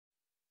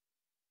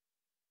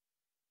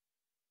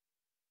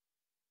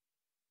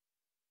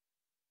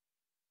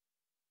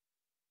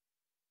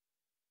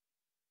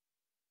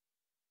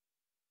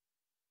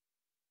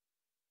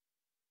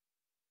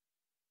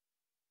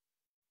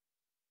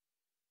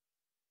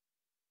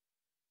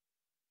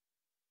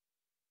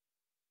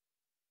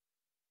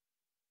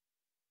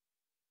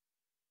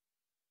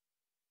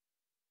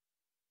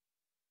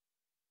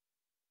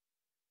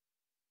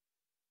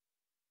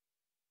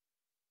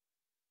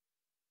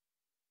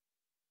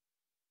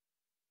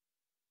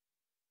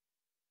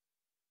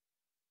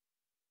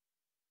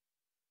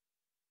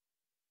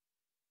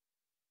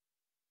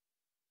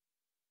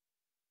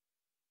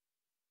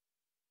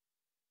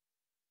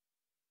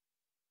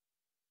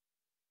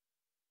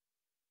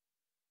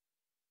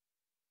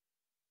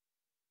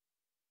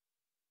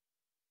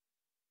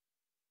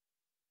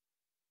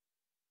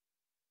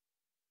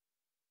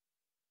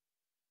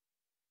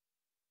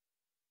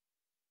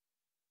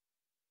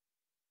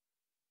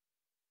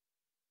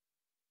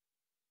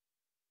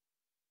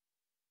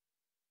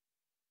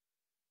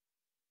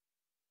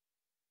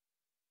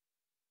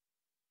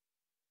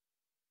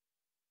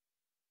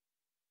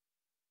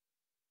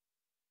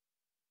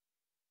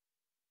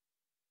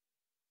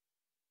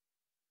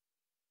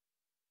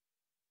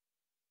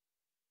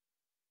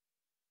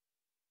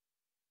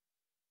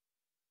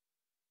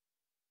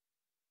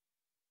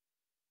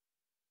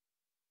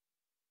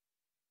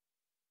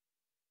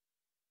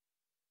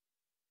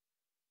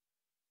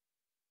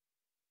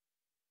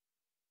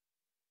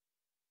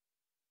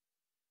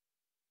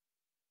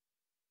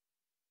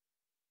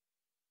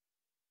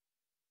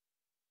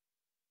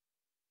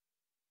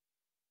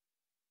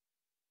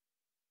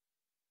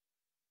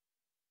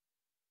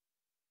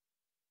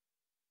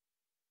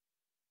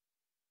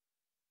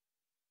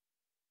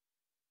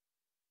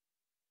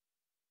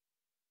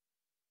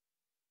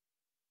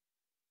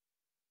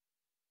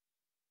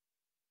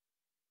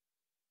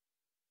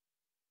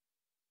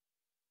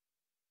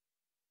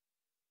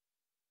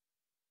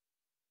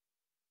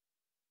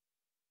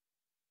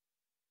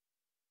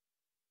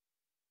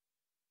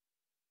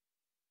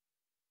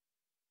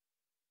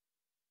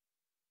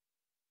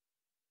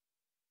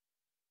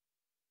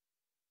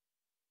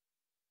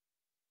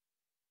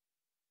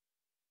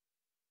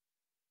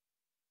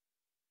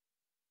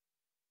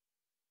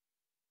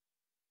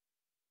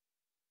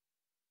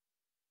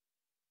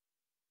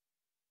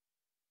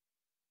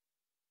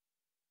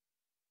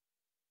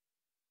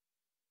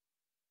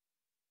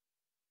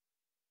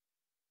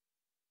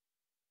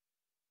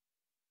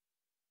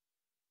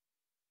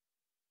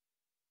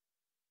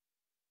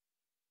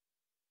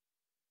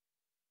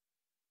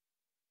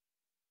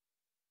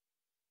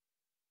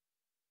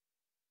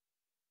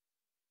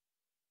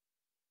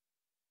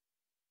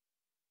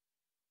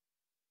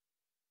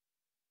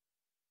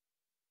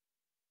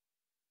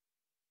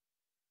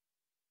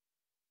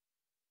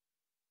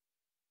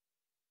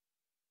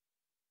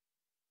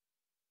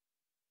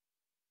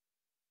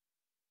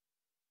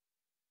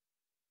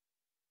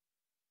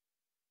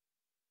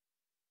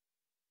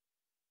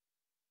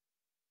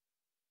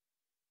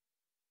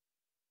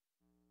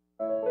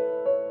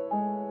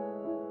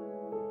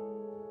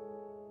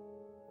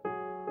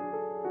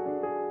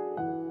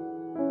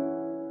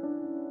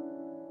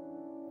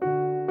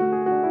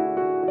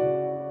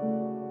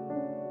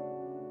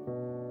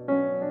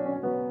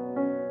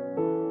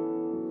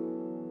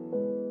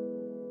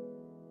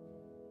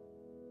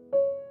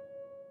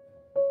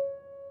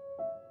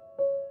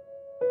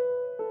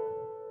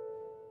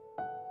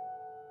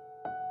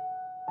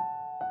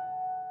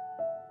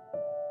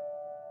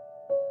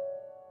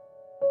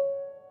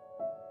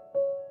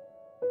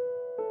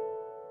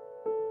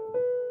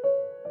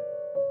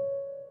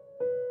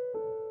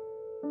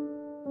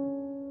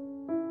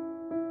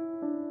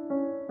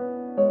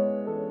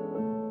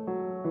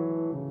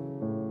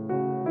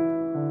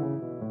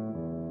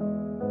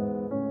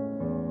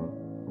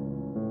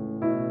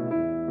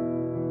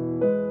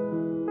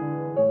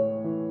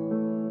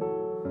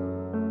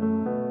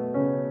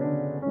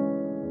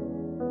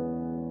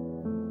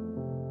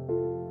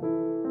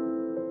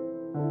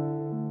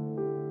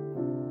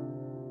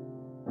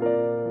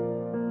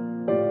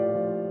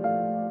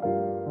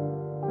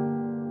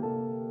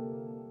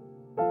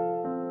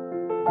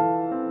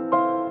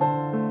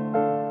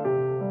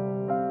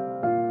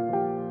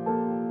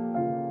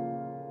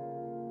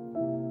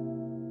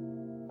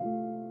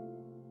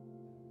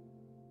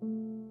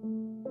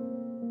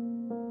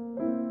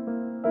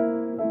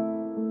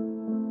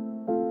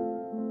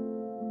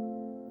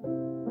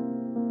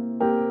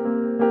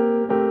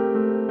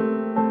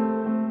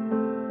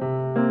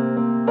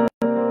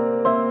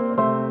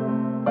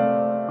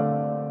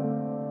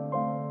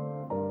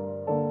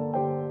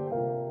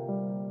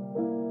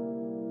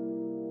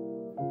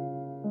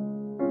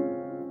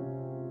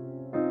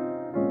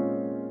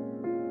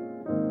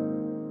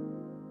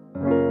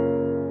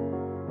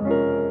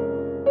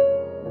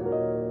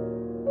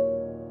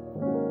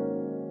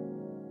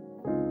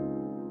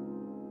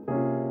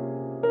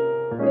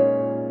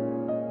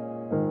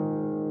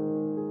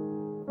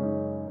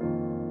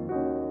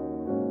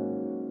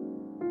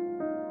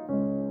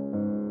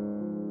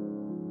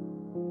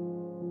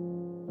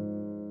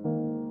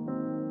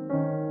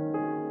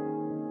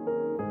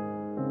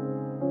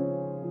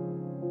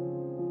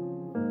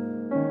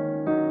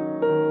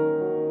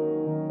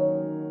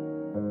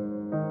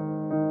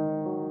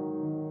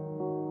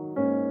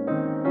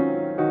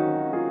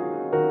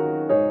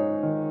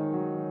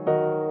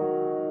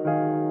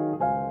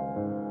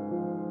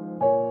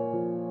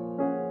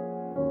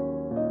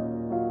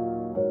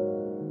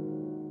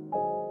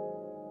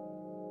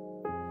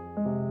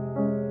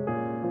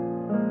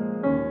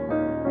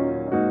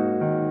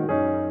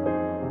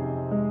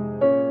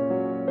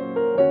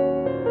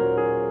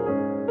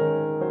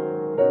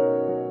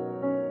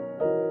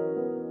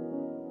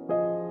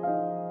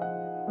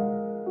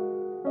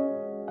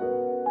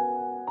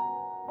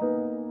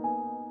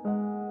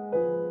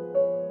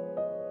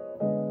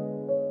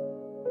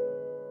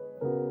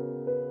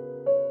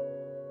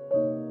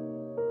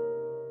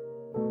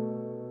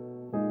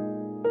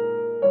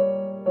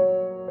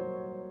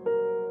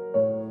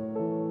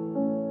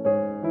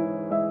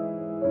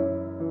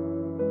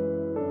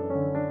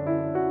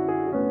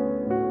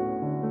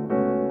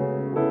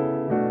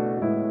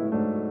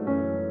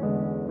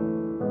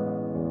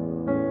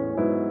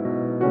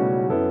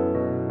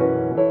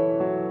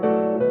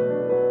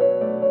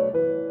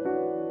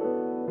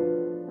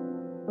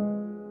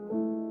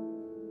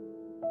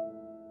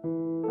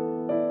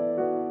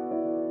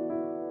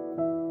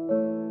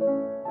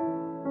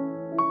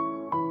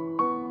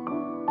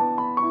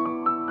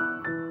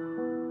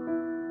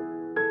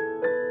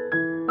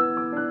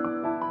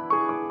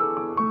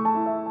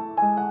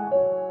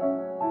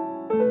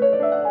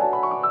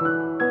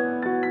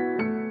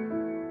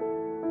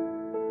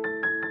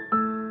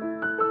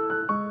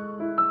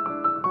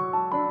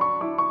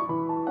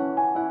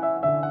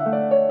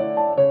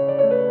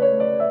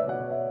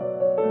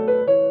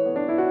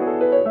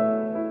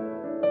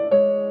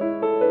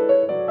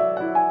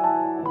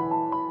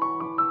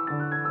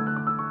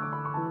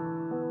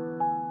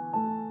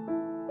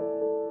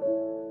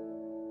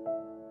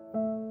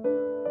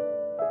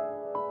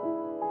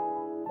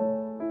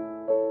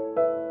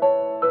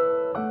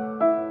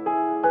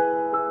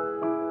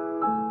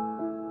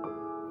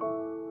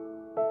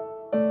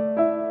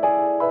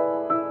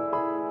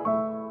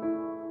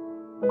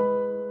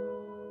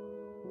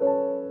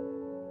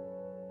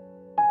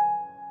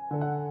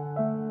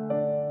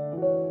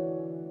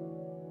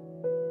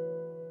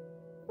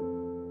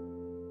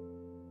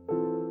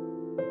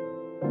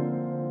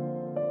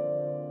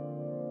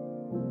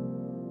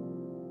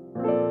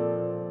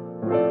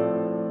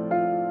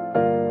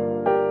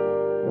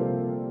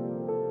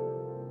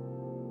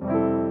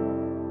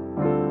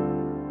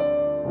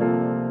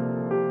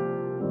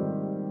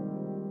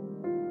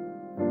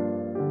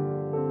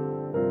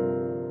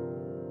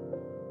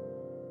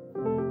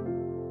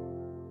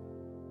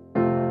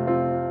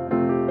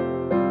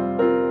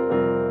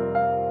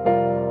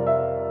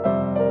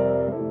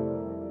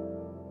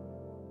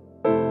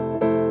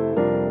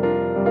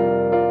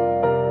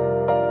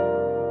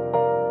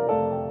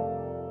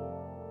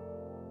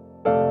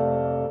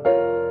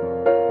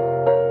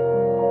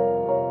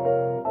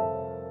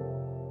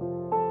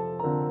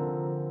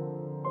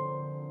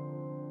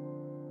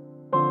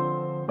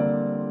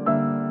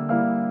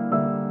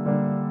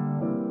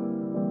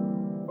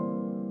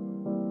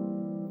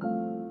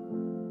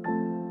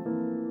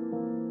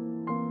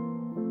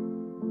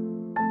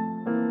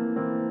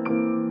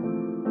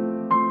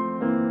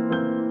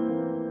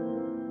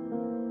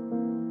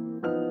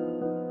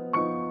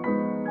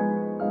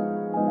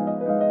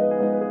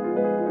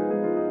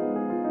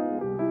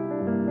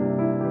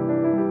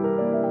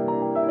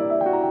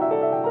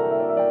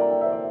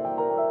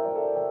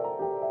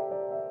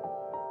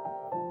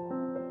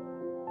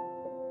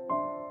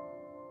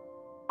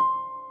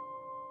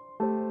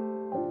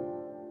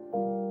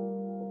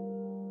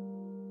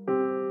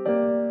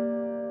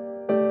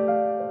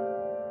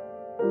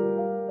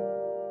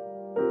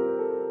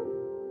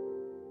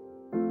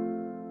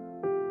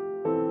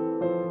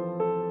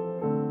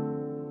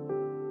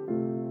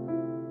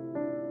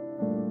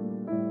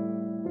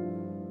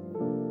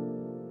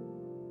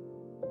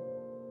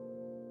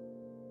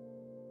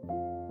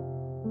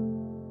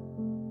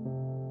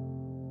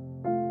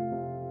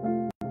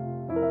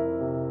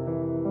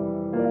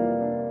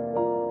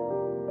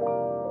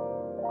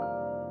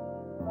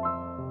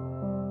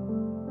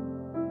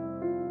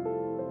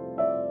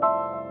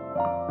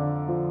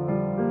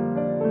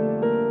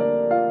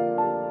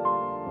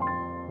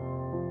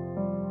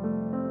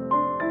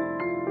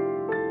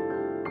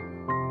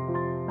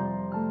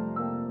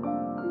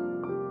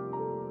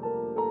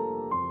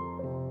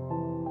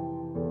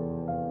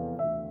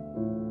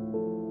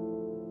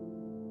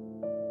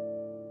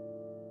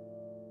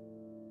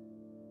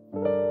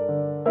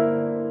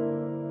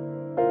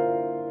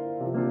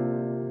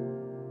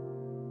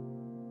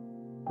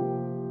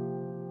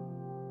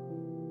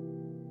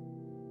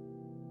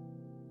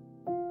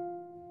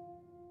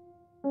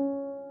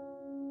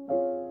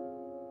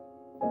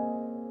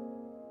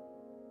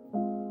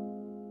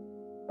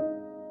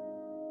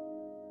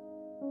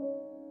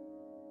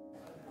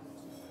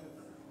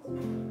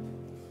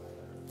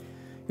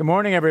Good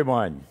morning,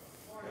 everyone.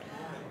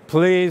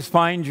 Please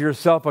find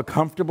yourself a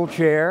comfortable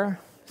chair.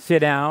 Sit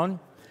down.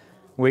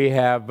 We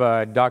have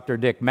Dr.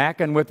 Dick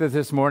Mackin with us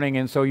this morning,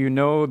 and so you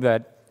know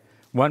that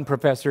one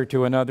professor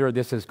to another,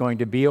 this is going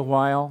to be a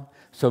while,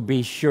 so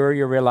be sure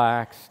you're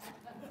relaxed.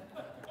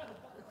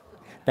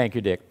 Thank you,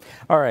 Dick.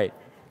 All right.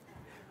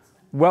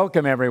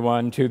 Welcome,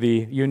 everyone, to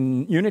the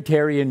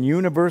Unitarian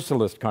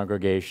Universalist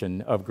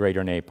congregation of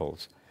Greater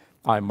Naples.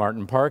 I'm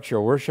Martin Parks,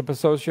 your worship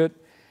associate,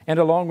 and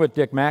along with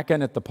Dick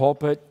Mackin at the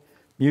pulpit,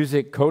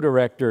 music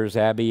co-directors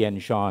Abby and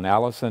Sean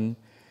Allison,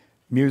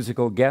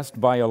 musical guest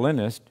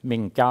violinist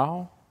Ming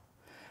Cao,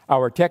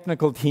 our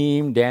technical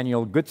team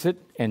Daniel Gutzit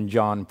and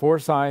John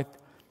Forsyth,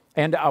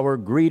 and our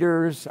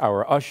greeters,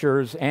 our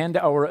ushers, and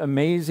our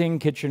amazing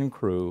kitchen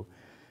crew.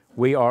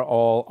 We are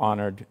all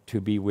honored to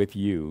be with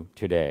you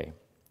today.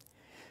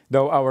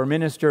 Though our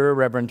minister,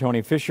 Reverend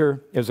Tony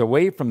Fisher, is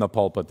away from the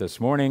pulpit this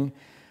morning,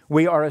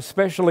 we are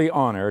especially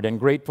honored and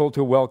grateful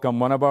to welcome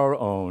one of our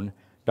own,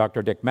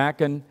 Dr. Dick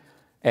Mackin,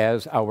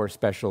 as our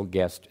special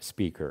guest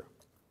speaker.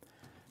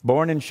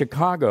 Born in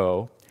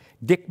Chicago,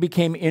 Dick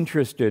became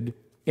interested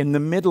in the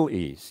Middle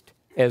East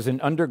as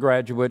an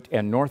undergraduate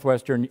at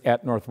Northwestern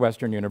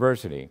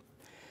University.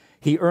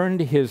 He earned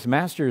his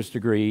master's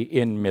degree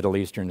in Middle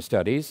Eastern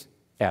Studies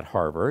at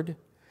Harvard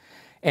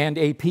and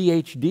a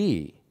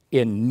PhD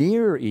in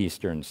Near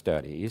Eastern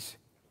Studies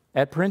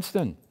at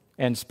Princeton,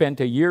 and spent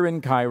a year in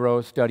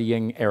Cairo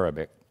studying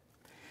Arabic.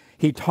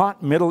 He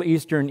taught Middle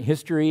Eastern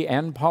history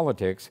and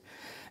politics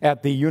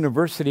at the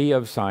University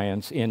of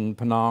Science in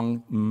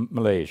Penang,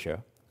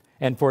 Malaysia.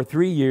 And for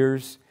 3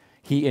 years,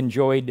 he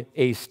enjoyed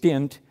a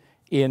stint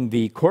in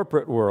the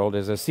corporate world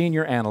as a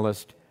senior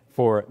analyst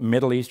for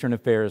Middle Eastern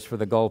affairs for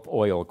the Gulf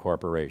Oil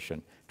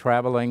Corporation,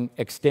 traveling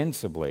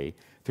extensively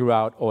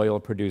throughout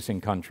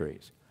oil-producing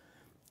countries.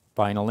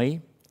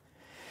 Finally,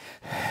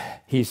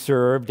 he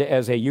served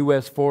as a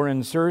U.S.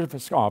 Foreign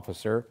Service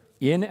officer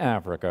in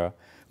Africa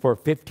for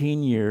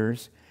 15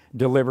 years,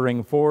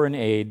 delivering foreign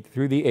aid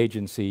through the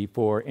Agency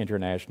for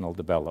International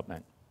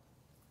Development.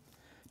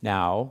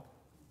 Now,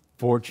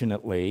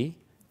 fortunately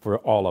for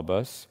all of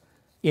us,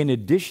 in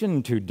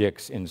addition to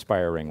Dick's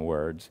inspiring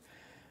words,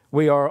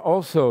 we are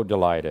also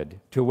delighted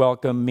to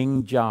welcome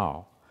Ming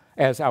Zhao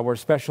as our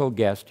special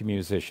guest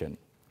musician.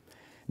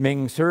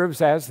 Ming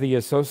serves as the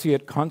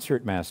Associate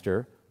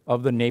Concertmaster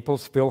of the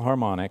Naples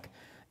Philharmonic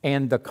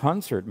and the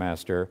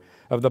concertmaster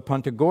of the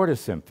Punta Gorda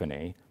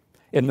Symphony.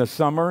 In the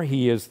summer,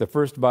 he is the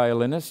first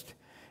violinist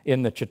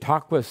in the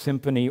Chautauqua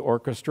Symphony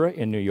Orchestra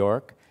in New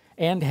York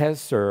and has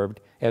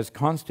served as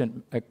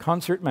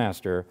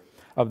concertmaster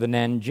of the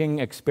Nanjing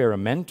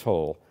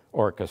Experimental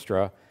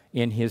Orchestra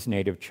in his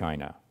native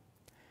China.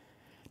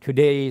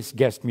 Today's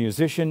guest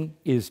musician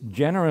is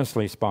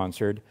generously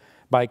sponsored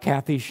by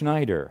Kathy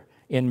Schneider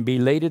in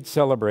belated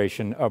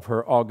celebration of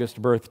her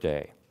August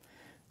birthday.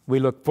 We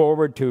look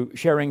forward to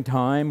sharing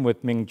time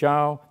with Ming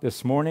Zhao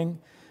this morning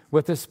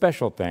with a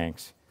special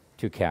thanks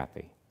to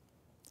Kathy.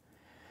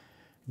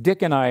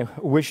 Dick and I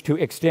wish to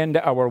extend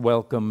our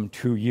welcome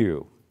to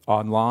you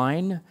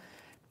online,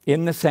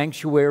 in the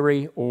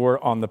sanctuary,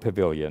 or on the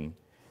pavilion.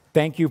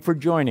 Thank you for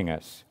joining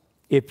us.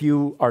 If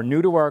you are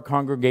new to our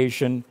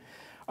congregation,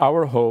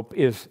 our hope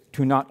is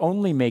to not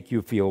only make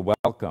you feel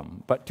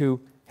welcome, but to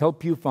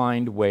help you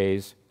find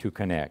ways to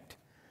connect.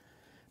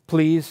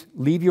 Please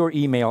leave your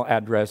email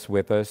address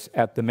with us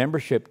at the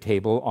membership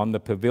table on the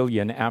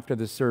pavilion after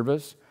the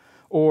service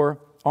or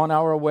on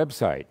our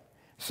website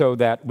so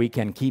that we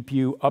can keep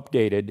you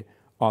updated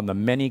on the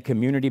many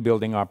community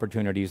building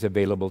opportunities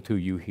available to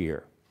you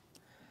here.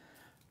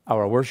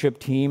 Our worship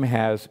team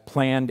has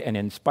planned an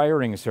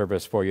inspiring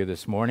service for you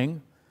this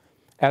morning.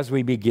 As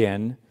we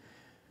begin,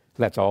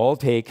 let's all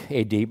take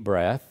a deep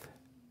breath,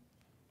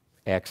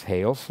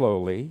 exhale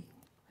slowly,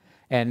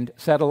 and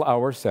settle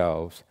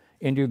ourselves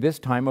into this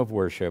time of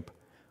worship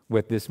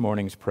with this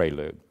morning's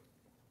prelude.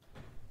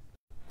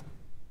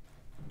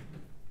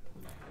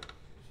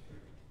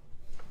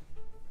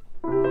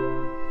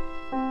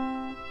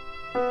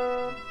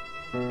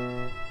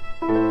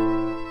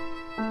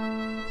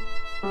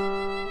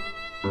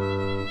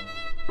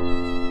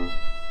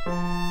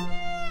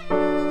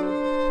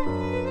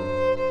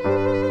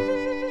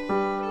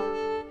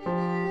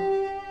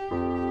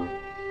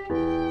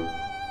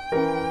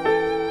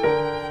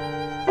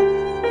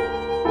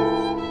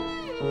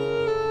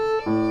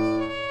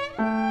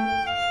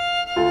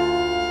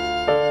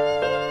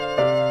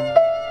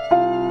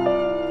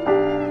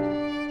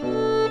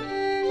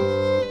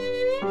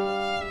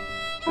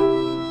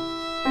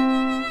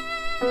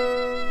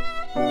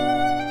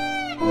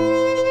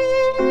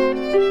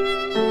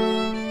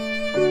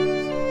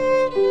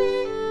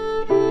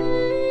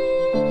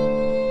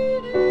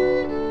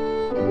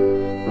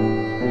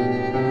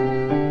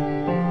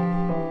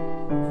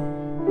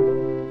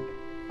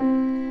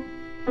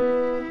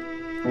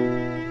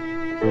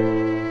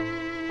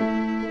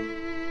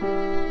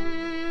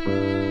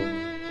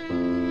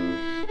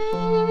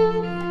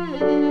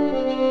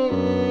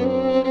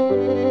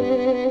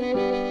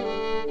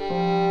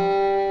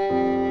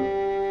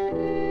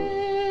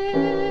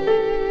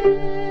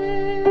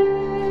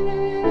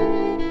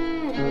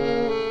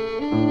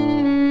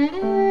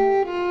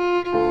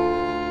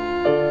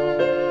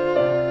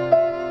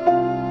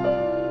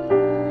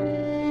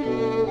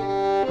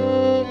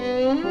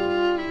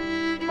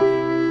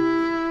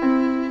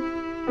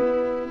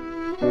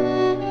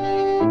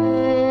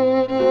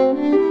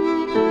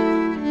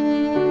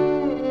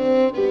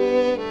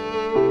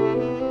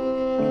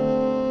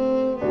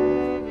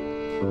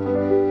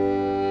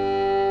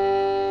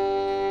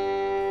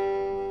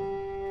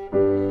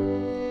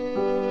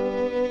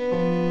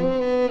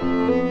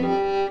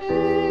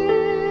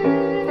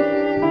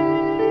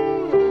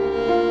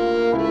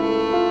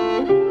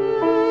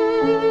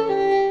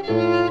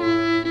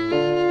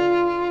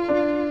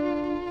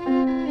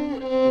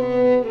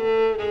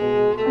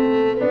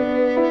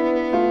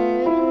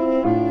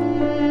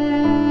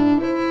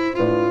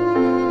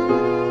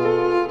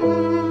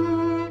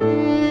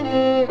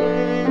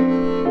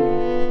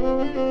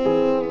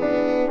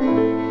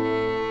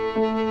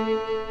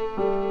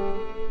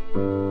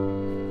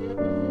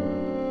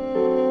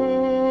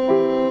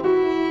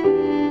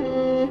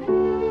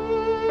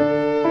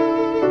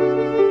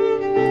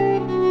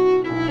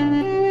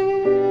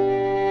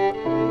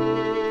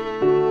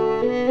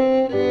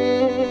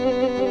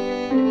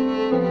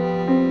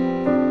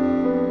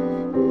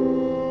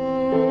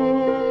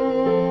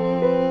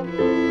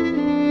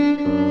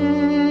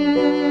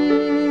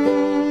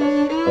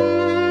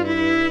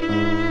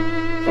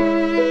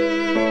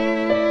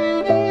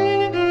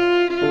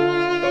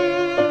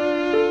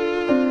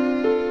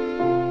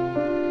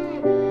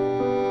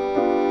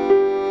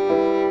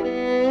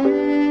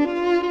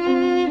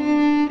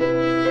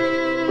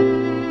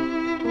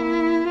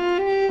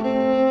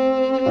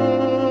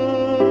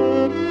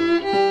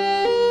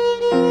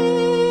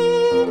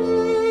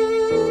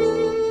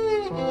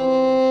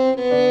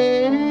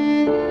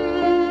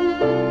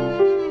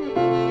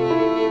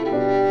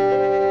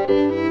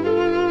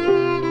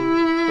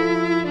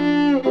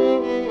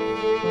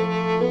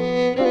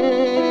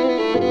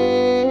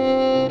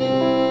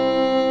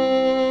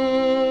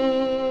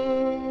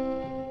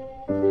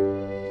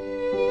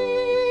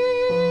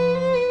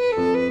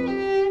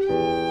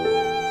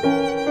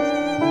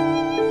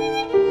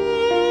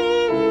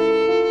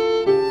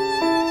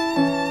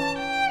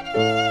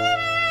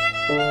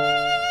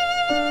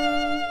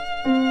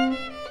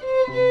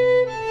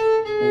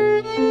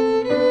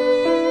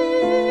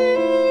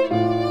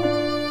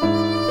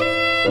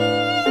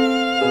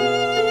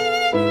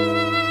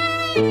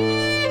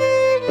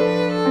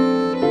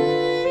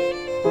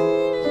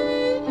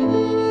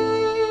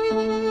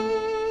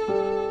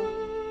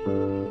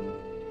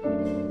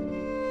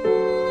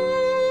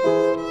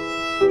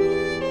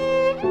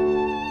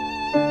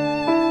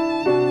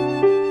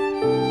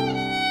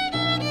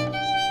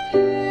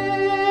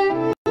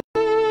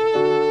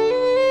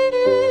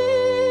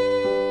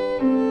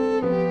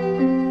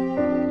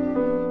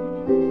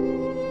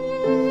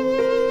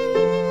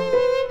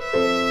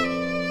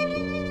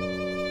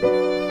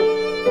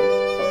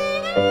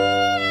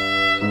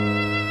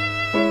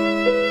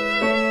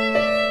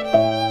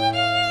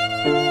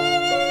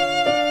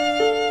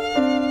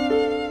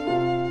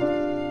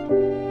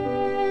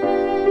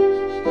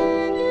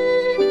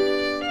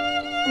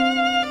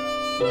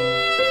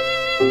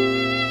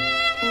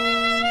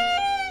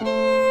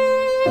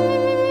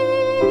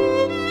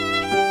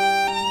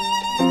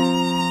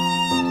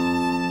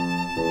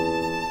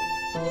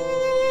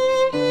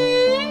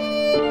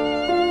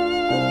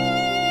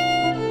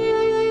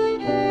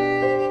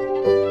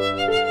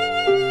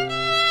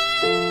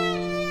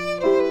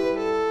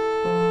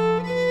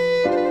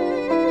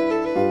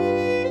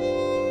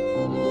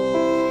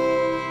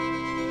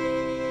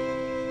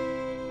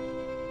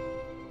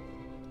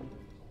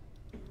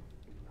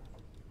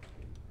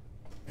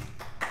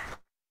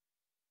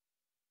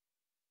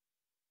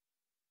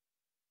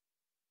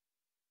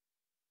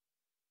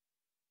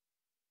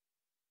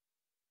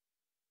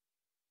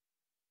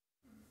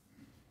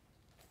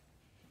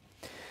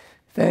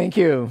 Thank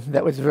you.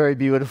 That was very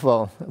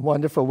beautiful. A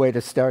wonderful way to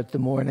start the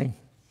morning.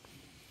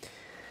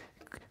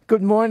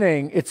 Good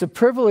morning. It's a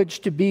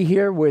privilege to be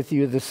here with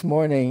you this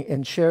morning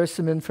and share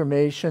some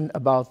information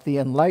about the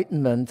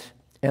Enlightenment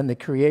and the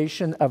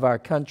creation of our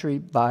country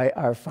by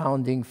our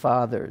founding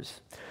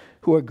fathers,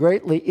 who were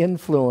greatly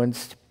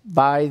influenced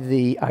by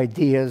the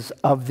ideas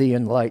of the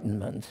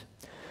Enlightenment.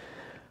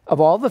 Of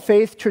all the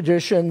faith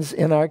traditions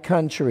in our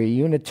country,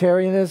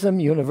 Unitarianism,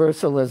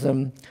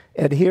 Universalism,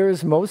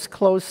 adheres most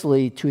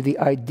closely to the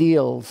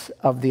ideals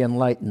of the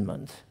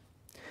Enlightenment.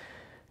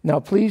 Now,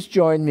 please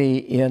join me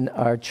in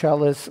our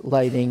chalice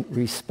lighting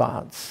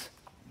response.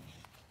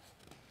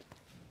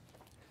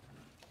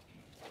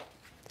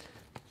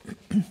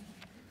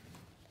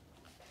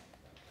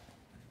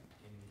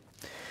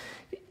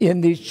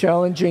 In these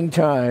challenging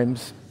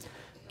times,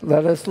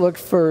 let us look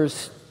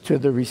first to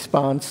the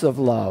response of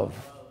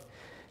love.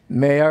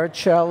 May our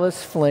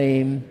chalice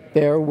flame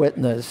bear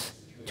witness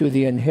to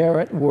the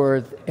inherent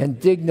worth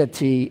and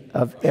dignity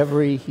of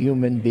every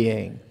human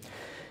being.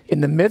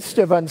 In the midst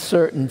of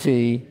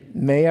uncertainty,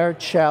 may our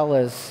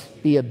chalice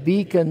be a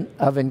beacon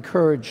of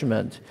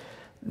encouragement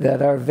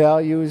that our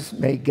values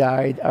may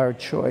guide our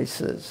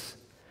choices.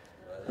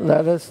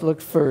 Let us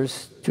look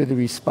first to the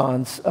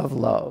response of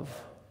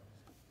love.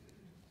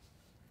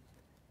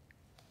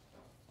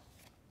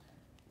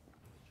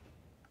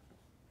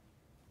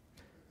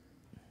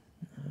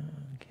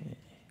 Okay.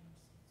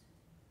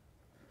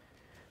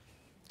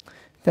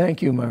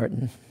 Thank you,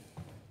 Martin.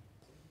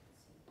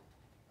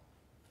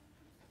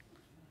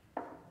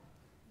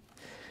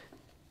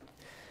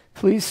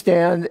 Please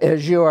stand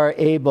as you are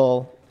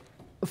able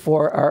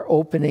for our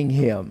opening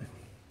hymn.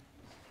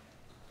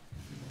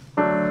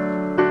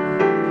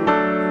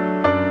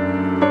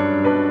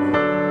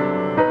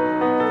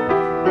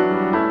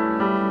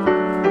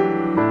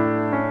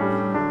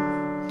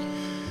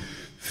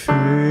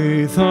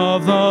 Faith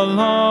of the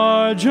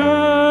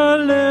larger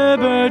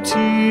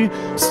liberty,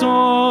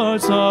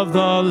 source of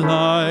the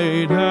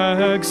light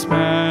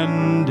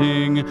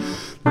expanding,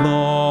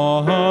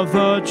 law of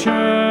the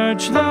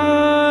church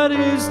that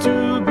is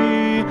to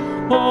be,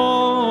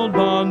 old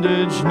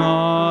bondage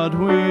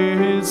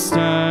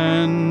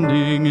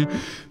notwithstanding.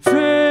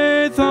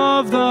 Faith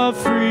of the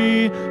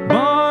free,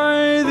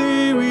 by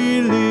thee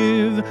we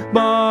live,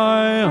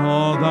 by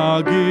all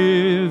thou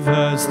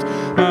givest,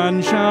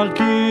 and shalt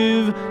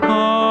give,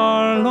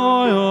 our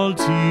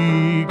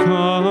loyalty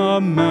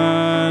commanding.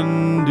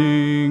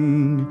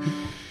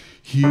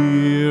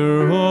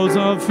 Heroes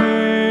of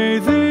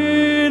faith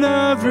in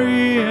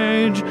every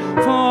age,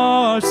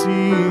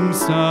 far-seeing,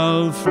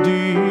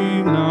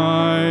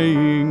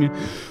 self-denying,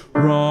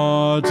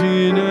 wrought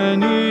in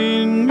an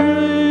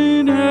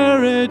ingrained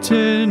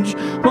heritage,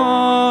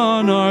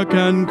 monarch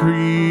and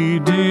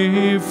creed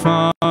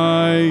defying.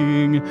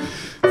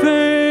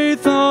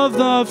 Faith of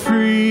the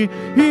free,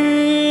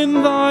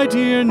 in thy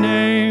dear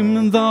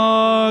name,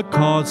 the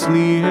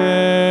costly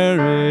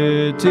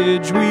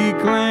heritage we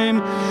claim,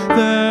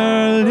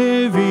 their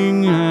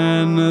living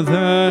and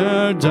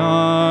their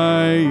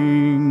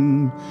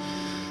dying.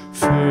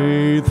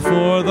 Faith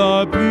for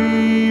the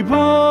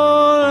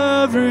people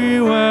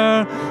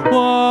everywhere,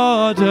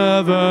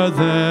 whatever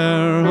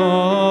their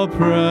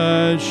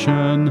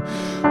oppression,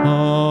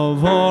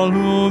 of all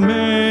who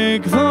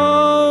make the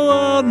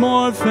world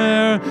more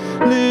fair,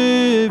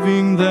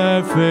 living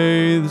their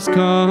faith's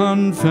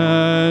confession.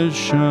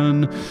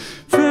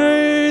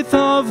 Faith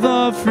of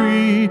the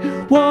free,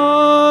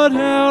 whate'er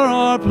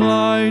our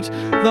plight,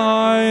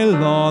 thy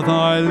law,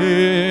 thy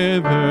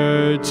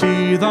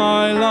liberty,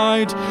 thy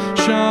light,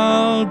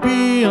 shall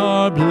be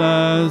our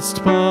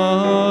blessed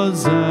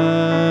possession.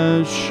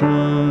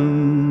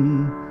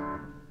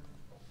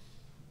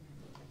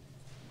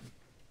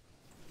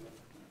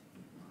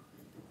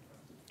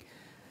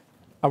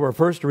 Our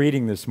first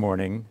reading this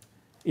morning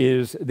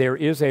is There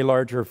Is a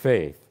Larger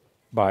Faith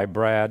by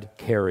Brad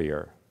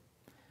Carrier.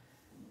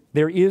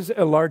 There is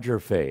a larger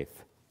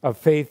faith, a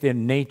faith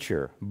in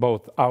nature,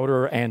 both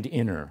outer and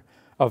inner,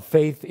 a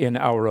faith in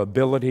our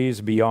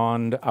abilities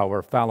beyond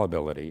our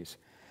fallibilities.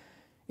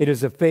 It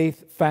is a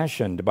faith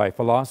fashioned by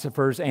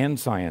philosophers and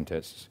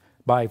scientists,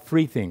 by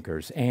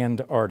freethinkers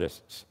and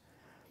artists.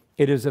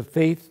 It is a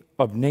faith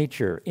of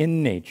nature,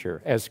 in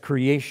nature, as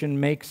creation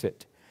makes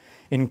it,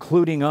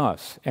 including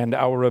us and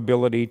our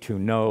ability to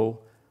know,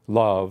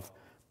 love,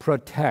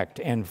 protect,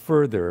 and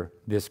further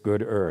this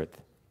good earth.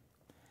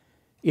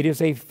 It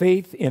is a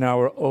faith in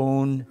our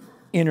own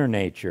inner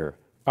nature,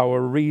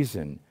 our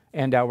reason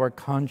and our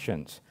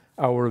conscience,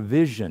 our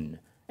vision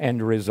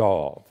and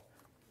resolve.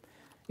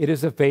 It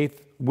is a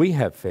faith we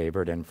have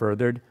favored and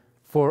furthered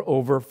for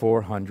over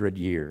 400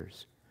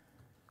 years.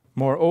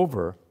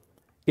 Moreover,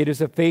 it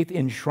is a faith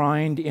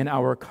enshrined in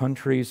our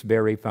country's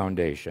very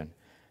foundation,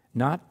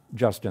 not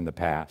just in the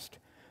past,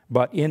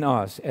 but in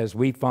us as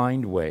we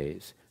find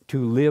ways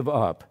to live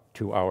up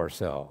to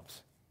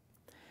ourselves.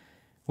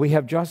 We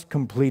have just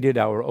completed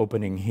our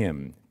opening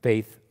hymn,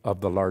 Faith of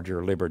the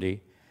Larger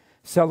Liberty,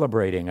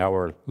 celebrating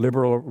our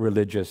liberal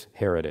religious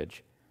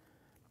heritage.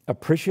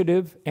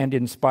 appreciative and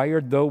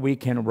inspired though we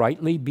can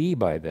rightly be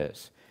by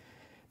this,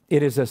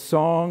 it is a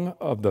song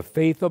of the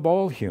faith of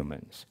all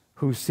humans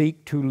who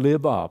seek to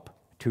live up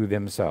to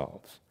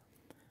themselves.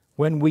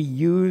 When we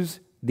use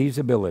these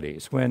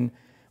abilities, when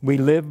we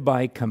live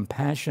by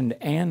compassion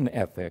and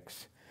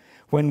ethics,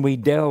 when we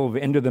delve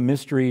into the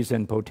mysteries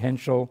and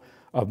potential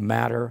of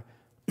matter,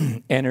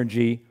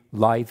 energy,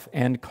 life,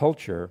 and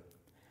culture,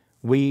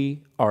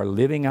 we are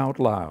living out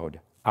loud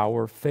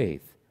our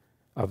faith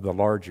of the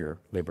larger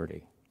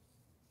liberty.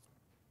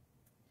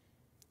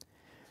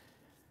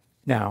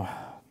 Now,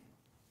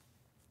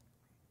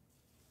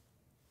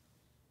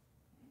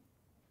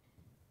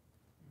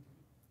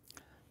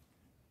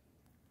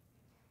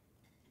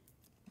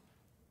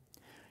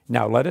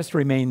 let us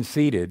remain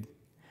seated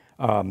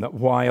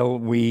while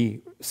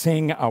we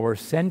sing our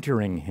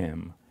centering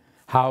hymn,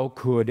 How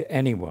Could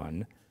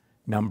Anyone,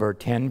 number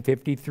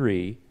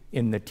 1053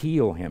 in the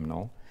Teal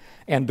hymnal,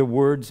 and the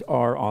words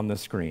are on the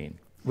screen.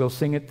 We'll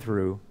sing it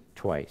through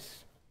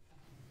twice.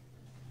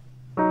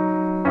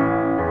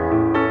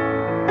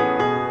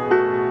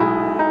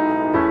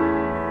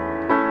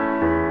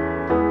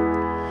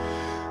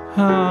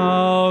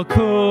 How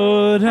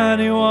could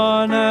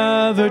anyone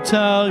ever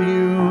tell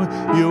you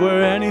you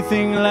were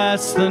anything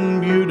less than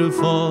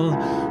beautiful?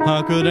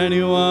 How could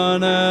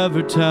anyone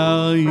ever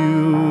tell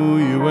you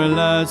you were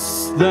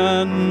less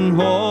than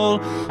whole?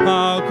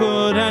 How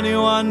could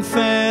anyone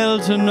fail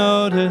to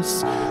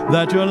notice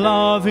that your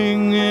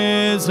loving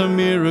is a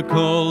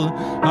miracle?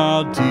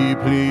 How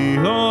deeply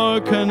you're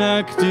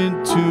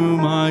connected to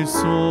my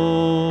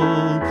soul.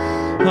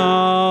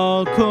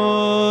 How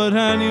could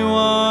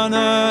anyone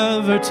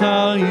ever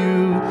tell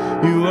you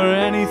you were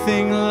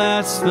anything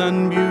less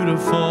than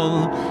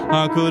beautiful?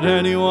 How could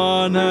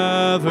anyone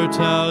ever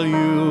tell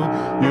you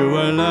you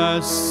were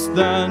less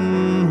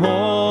than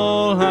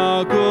whole?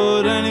 How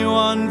could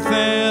anyone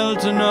fail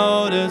to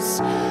notice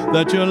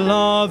that your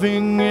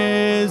loving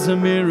is a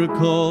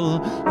miracle?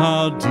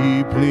 How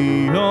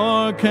deeply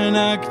you're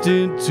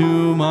connected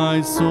to my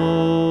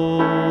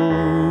soul.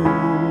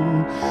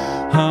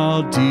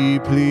 How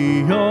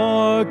deeply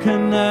you're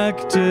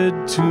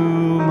connected to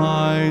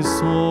my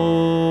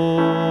soul.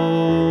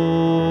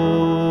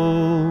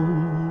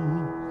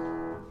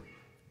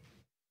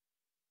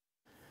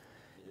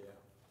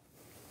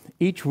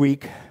 Each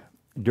week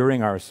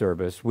during our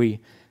service,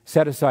 we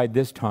set aside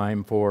this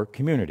time for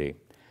community,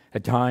 a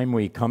time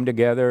we come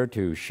together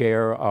to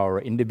share our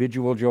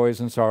individual joys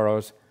and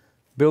sorrows,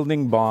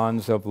 building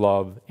bonds of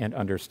love and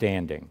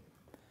understanding.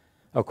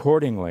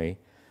 Accordingly,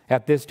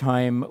 at this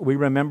time, we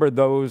remember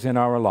those in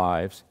our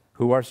lives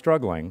who are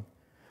struggling,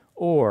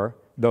 or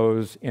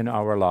those in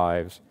our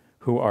lives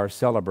who are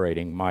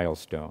celebrating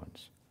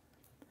milestones.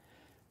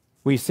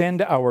 We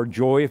send our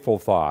joyful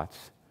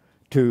thoughts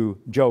to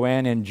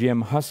Joanne and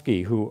Jim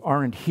Husky, who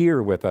aren't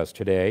here with us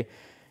today,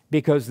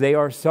 because they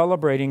are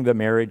celebrating the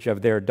marriage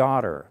of their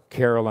daughter,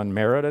 Carolyn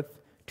Meredith,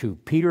 to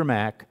Peter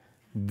Mack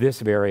this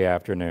very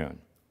afternoon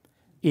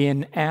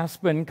in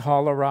Aspen,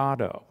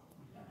 Colorado.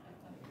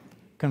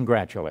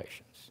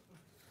 Congratulations.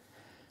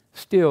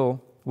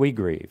 Still, we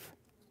grieve.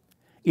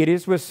 It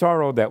is with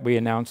sorrow that we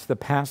announce the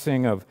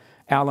passing of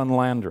Alan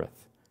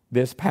Landreth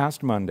this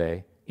past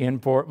Monday in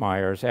Fort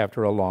Myers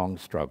after a long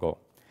struggle.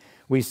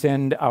 We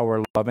send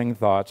our loving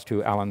thoughts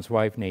to Alan's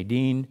wife,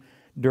 Nadine,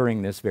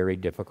 during this very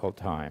difficult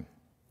time.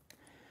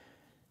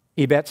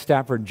 Yvette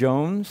Stafford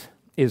Jones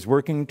is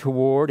working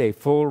toward a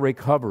full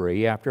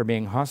recovery after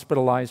being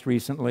hospitalized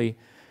recently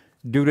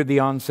due to the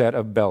onset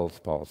of Bell's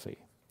palsy.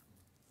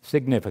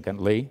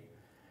 Significantly,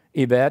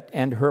 Yvette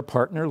and her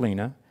partner,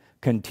 Lena,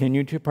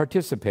 continue to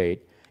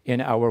participate in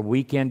our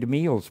weekend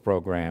meals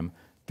program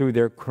through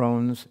their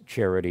Crohn's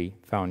Charity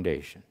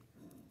Foundation.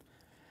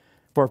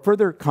 For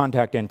further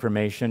contact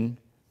information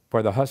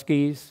for the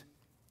Huskies,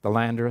 the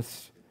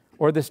Landreths,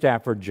 or the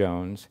Stafford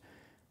Jones,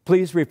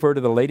 please refer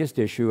to the latest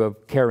issue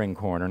of Caring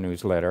Corner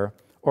newsletter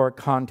or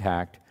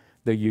contact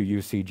the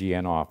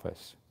UUCGN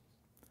office.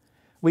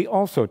 We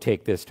also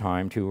take this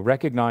time to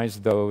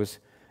recognize those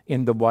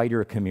in the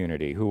wider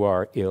community who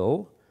are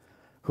ill,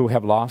 who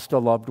have lost a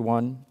loved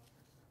one,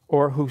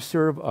 or who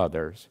serve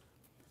others.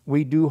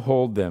 We do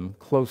hold them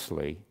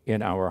closely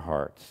in our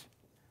hearts.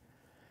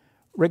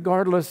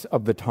 Regardless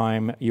of the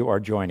time you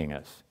are joining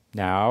us,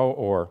 now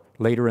or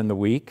later in the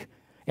week,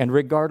 and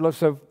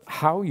regardless of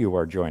how you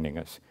are joining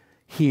us,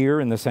 here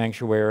in the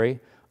sanctuary,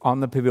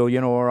 on the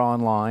pavilion, or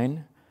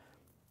online,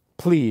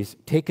 please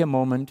take a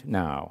moment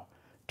now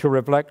to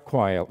reflect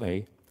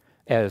quietly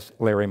as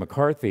Larry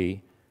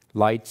McCarthy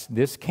lights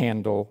this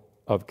candle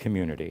of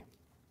community.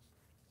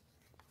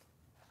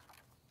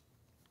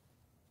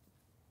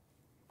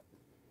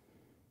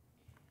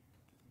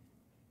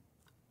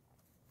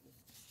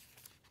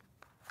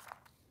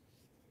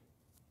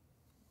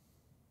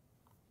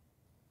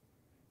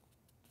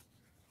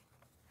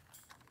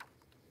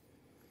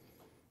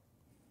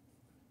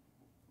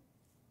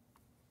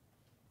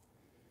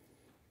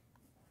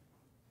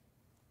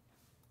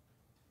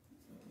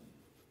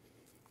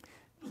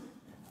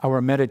 Our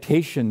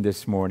meditation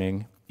this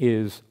morning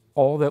is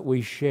all that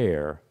we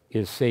share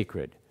is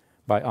Sacred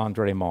by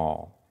Andre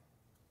Maul.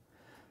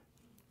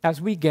 As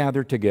we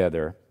gather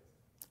together,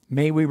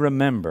 may we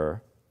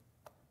remember,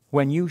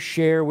 when you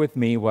share with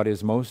me what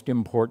is most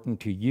important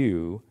to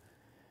you,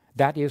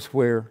 that is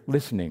where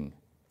listening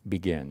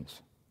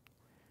begins.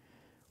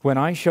 When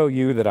I show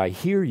you that I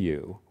hear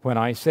you, when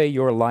I say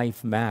your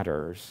life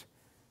matters,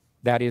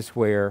 that is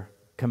where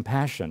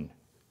compassion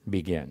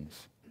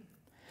begins.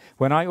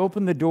 When I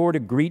open the door to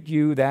greet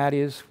you, that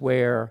is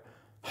where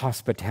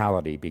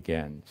hospitality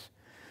begins.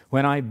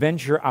 When I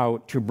venture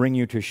out to bring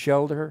you to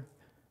shelter,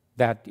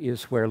 that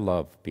is where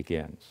love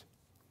begins.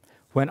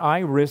 When I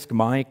risk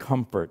my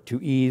comfort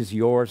to ease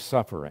your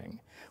suffering,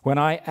 when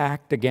I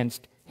act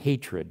against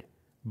hatred,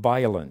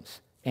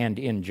 violence, and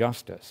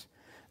injustice,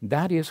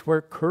 that is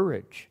where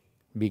courage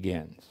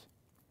begins.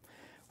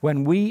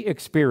 When we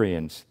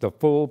experience the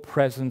full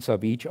presence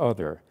of each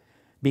other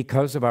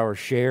because of our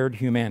shared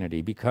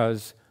humanity,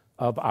 because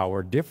of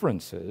our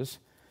differences,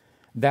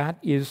 that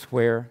is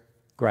where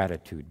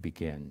gratitude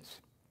begins.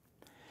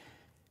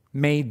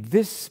 May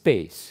this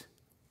space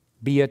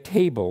be a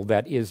table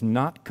that is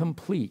not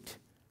complete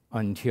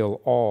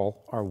until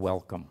all are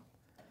welcome.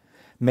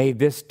 May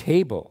this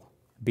table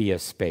be a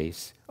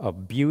space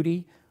of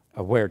beauty,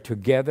 where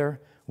together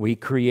we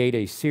create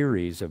a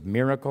series of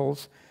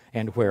miracles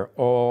and where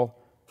all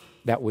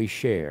that we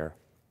share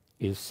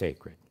is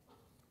sacred.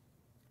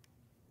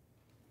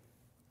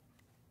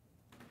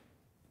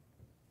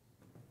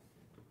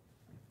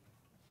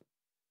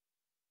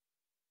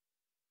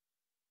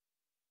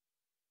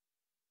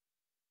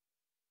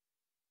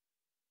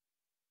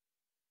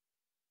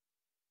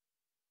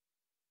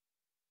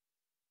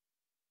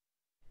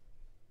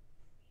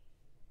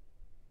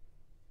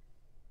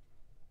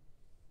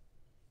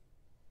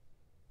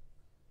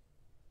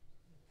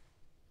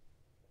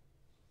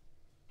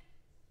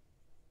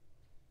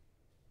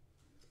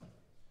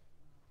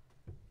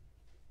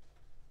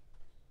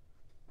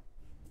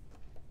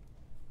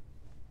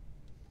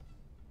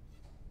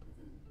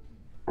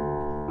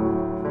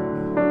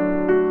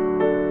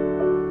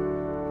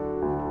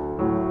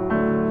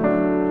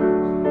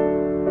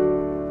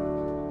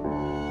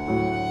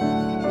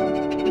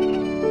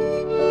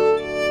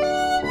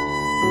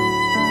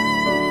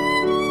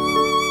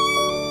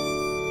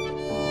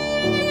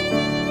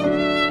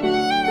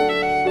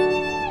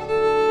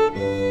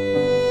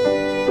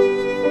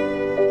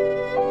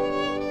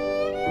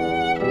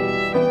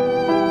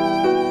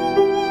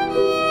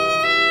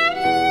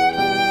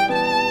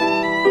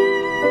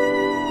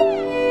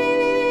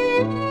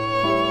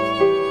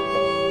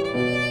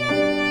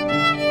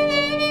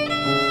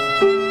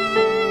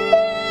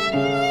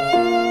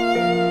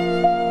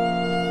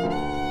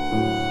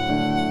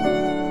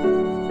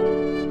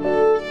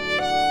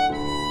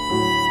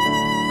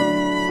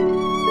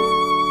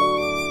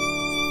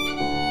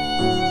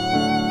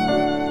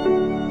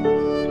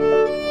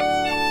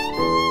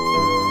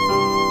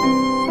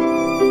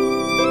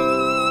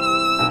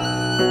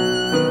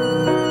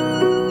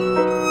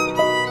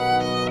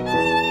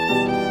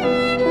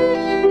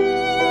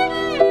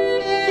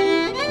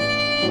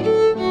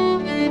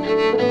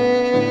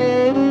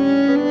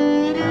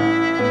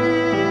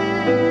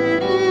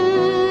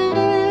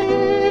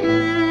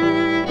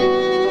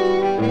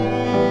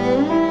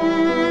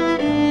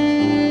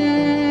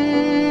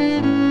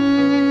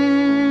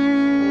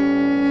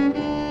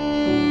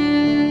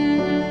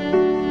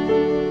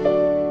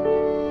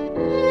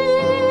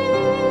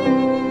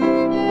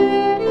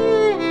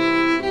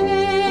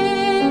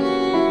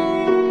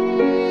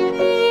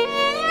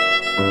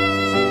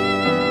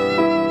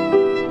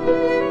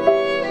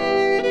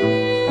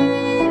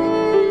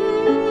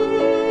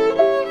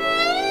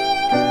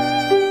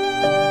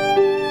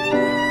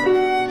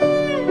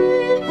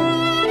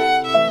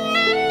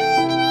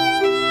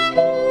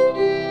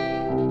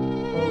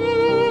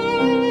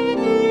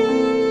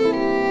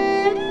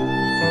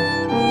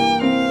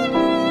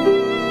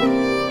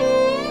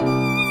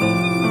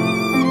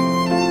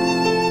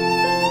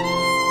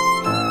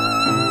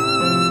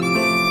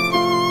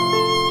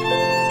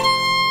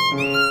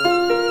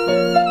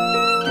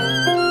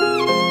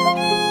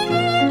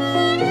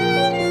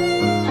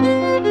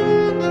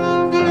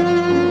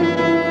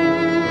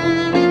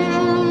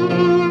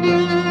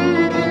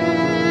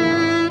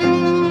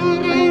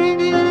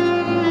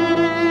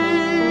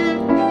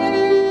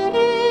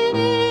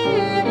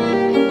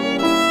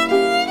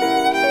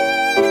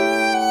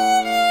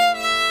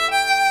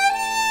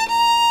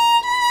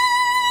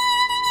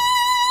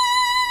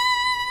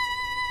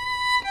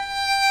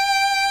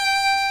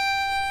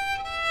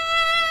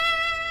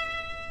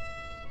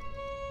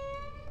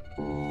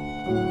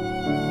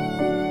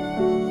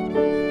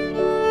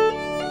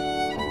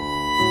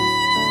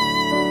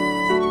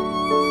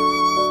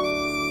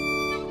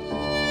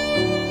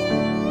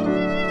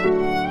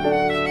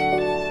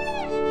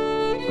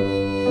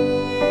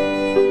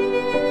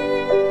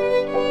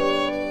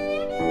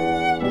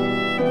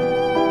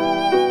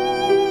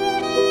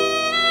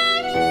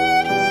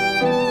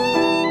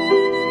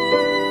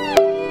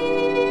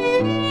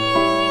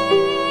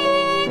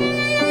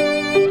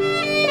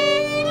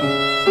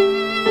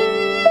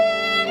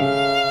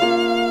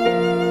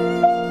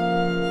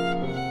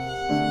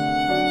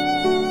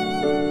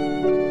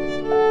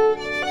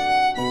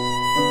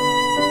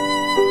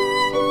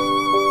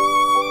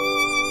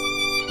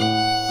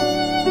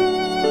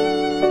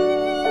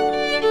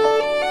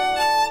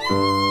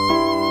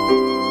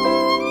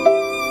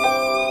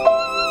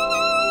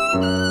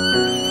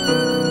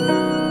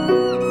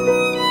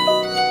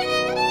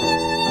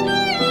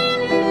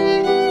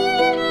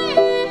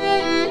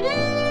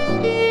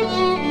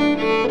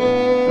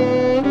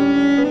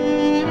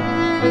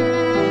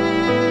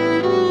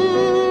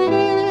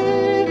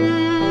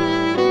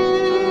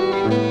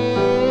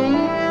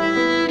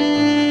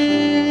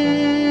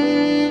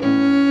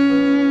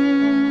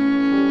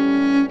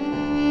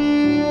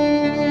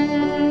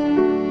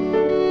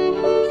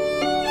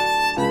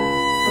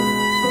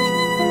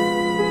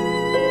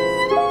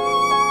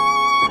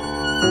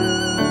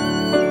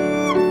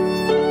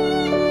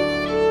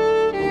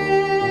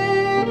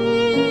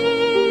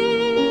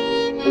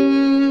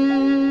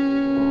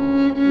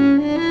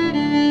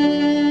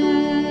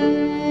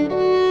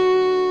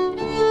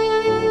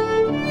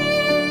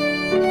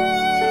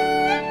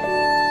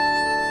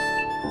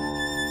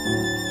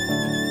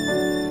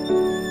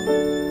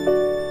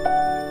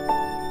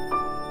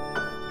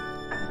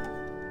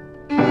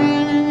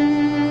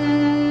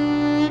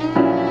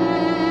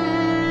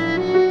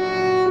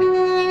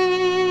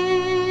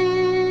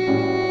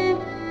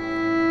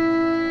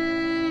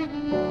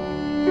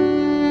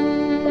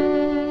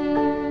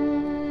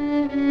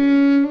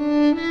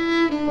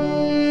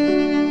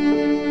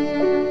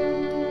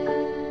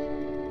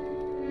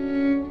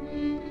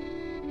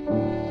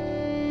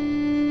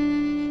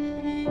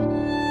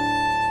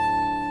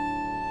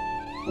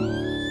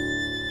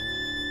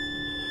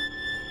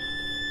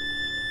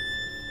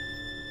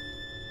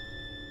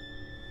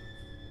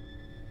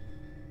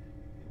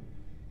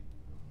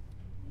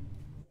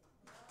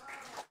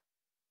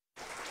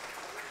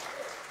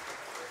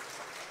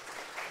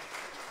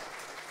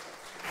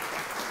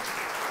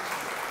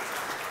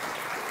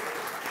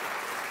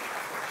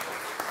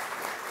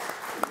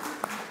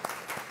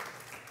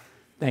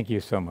 Thank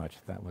you so much.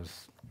 That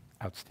was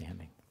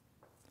outstanding.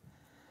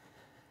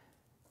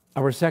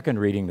 Our second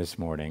reading this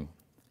morning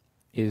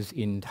is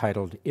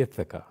entitled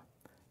Ithaca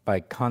by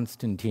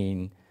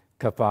Constantine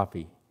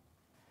Kafafi.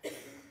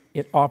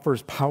 It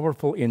offers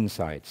powerful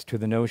insights to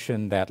the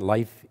notion that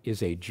life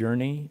is a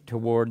journey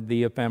toward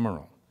the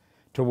ephemeral,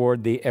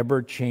 toward the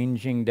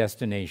ever-changing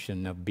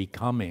destination of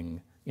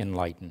becoming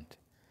enlightened,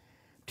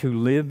 to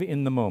live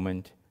in the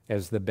moment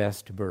as the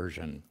best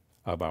version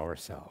of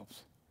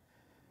ourselves.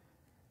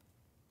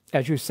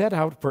 As you set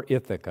out for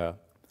Ithaca,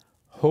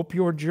 hope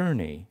your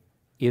journey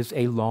is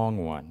a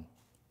long one,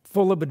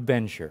 full of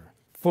adventure,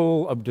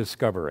 full of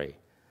discovery.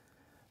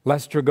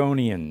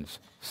 Laestrygonians,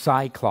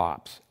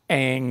 Cyclops,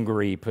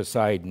 angry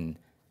Poseidon,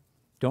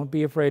 don't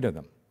be afraid of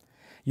them.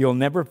 You'll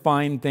never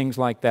find things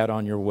like that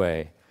on your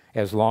way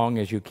as long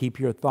as you keep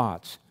your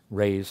thoughts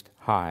raised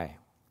high.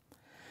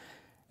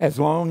 As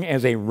long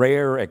as a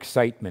rare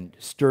excitement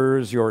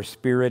stirs your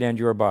spirit and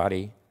your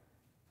body,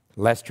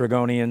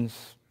 Laestrygonians,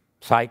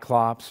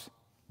 Cyclops,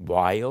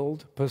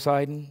 wild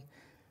Poseidon,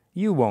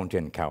 you won't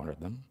encounter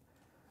them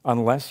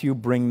unless you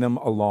bring them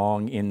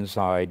along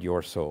inside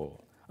your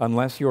soul,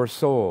 unless your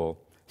soul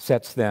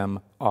sets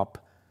them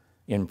up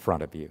in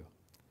front of you.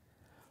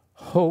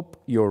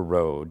 Hope your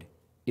road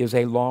is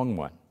a long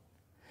one.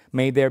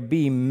 May there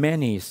be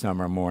many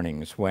summer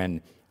mornings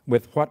when,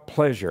 with what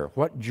pleasure,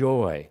 what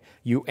joy,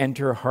 you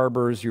enter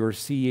harbors you're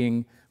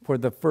seeing for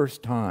the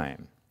first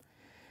time.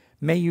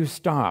 May you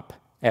stop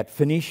at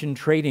Phoenician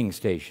trading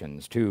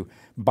stations to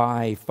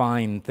buy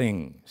fine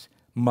things,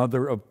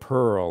 mother of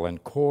pearl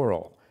and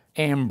coral,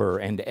 amber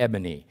and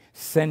ebony,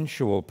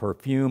 sensual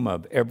perfume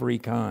of every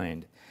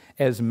kind,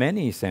 as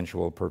many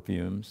sensual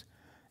perfumes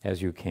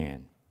as you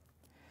can.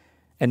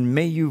 And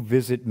may you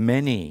visit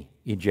many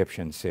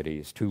Egyptian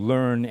cities to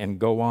learn and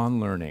go on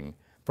learning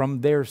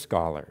from their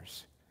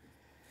scholars.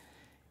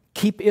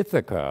 Keep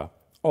Ithaca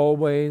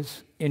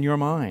always in your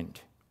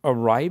mind.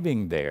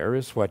 Arriving there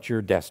is what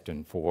you're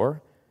destined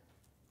for,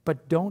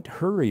 but don't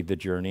hurry the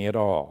journey at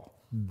all.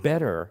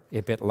 Better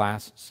if it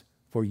lasts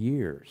for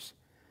years.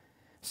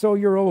 So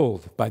you're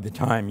old by the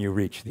time you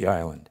reach the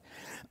island,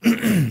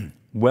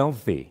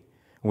 wealthy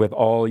with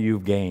all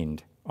you've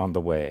gained on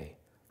the way,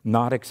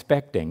 not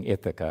expecting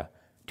Ithaca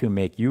to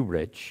make you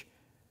rich.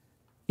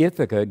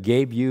 Ithaca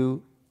gave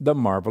you the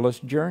marvelous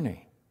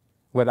journey.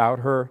 Without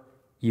her,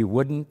 you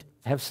wouldn't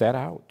have set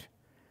out.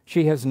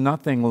 She has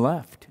nothing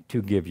left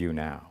to give you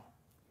now.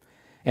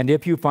 And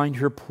if you find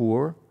her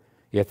poor,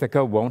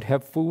 Ithaca won't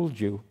have fooled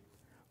you.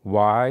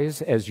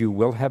 Wise as you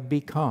will have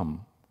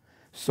become,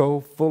 so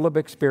full of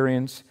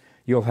experience,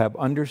 you'll have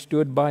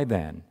understood by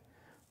then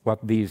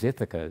what these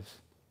Ithacas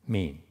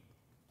mean.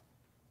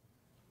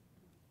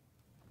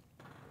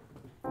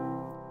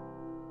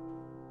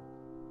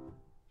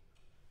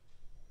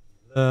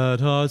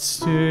 Let us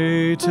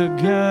stay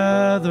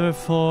together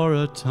for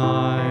a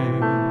time.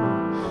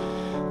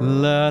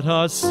 Let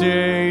us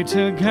stay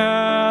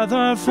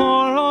together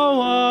for a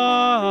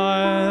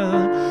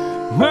while.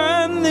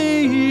 When the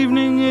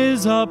evening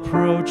is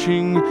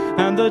approaching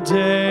and the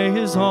day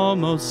is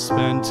almost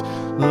spent,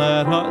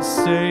 let us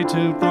stay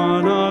to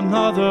one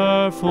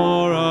another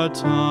for a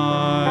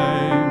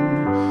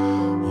time.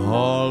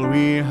 All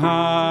we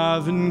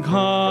have in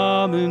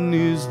common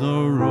is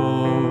the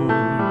road.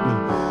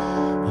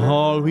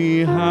 All we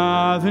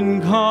have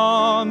in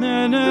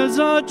common is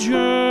a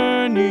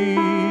journey.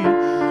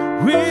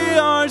 We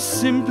are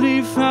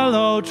simply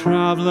fellow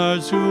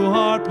travelers who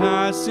are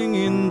passing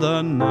in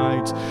the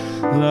night.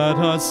 Let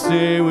us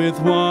stay with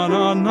one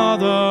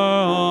another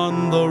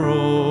on the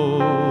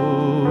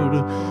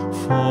road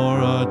for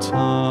a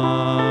time.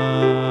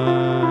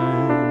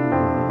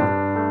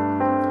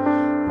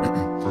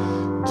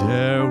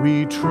 Dare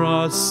we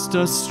trust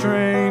a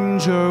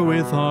stranger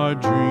with our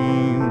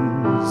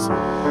dreams?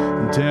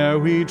 Dare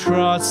we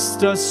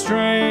trust a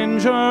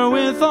stranger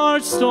with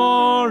our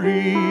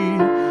story?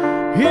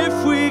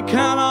 If we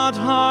cannot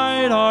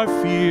hide our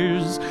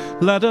fears,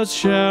 let us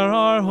share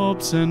our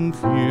hopes and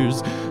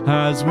fears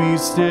as we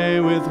stay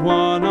with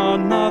one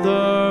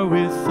another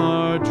with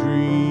our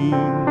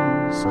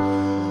dreams.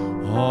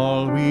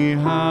 All we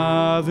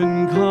have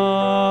in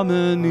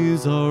common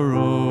is a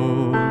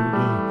road.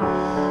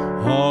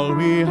 All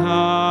we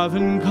have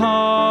in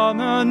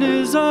common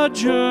is a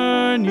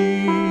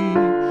journey.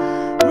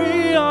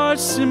 We are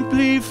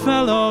simply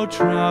fellow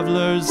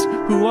travelers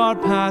who are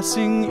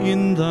passing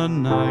in the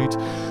night.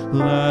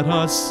 Let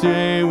us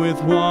stay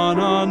with one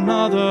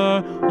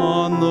another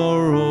on the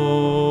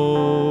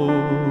road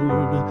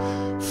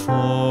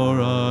for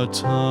a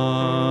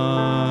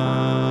time.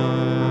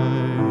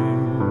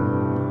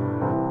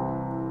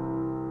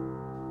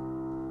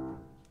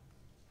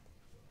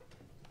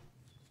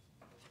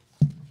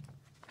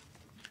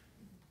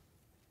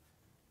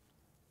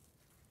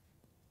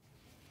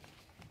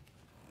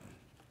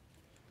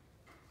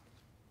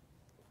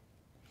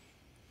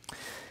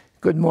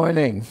 Good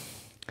morning.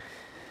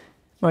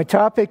 My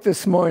topic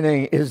this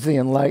morning is the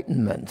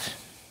Enlightenment.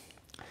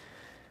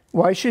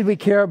 Why should we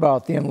care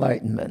about the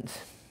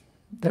Enlightenment?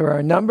 There are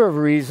a number of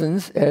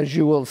reasons, as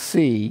you will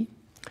see,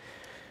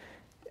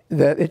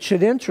 that it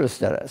should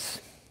interest us.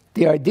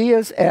 The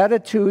ideas,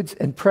 attitudes,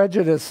 and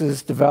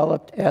prejudices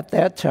developed at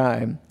that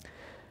time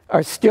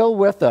are still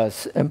with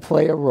us and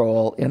play a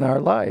role in our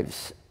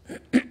lives.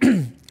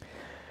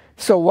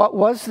 So what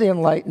was the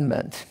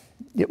Enlightenment?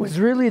 It was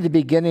really the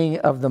beginning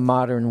of the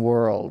modern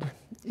world.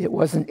 It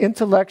was an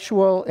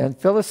intellectual and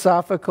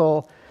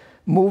philosophical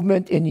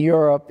movement in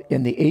Europe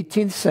in the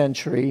 18th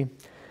century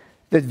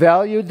that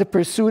valued the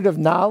pursuit of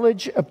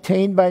knowledge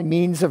obtained by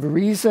means of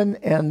reason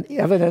and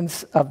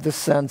evidence of the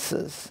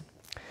senses.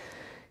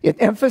 It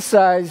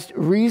emphasized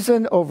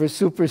reason over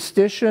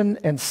superstition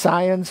and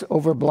science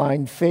over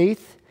blind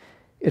faith.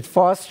 It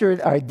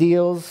fostered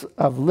ideals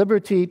of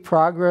liberty,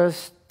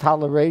 progress,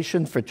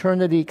 toleration,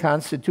 fraternity,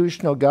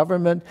 constitutional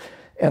government,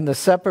 and the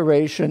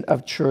separation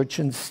of church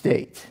and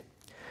state.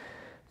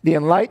 The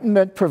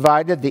Enlightenment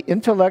provided the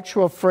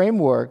intellectual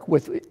framework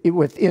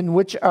within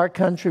which our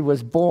country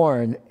was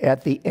born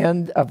at the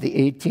end of the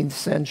 18th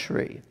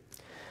century.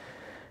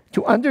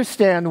 To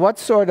understand what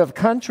sort of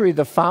country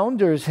the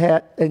founders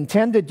had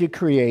intended to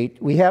create,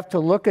 we have to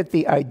look at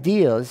the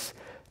ideas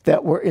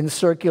that were in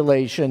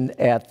circulation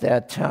at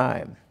that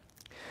time.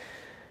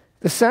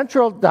 The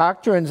central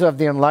doctrines of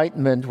the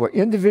Enlightenment were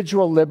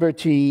individual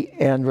liberty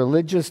and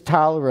religious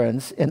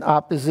tolerance in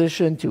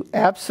opposition to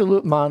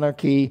absolute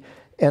monarchy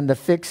and the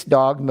fixed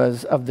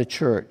dogmas of the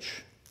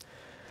church.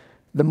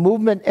 The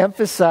movement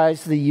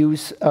emphasized the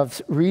use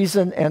of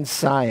reason and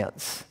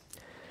science.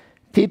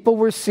 People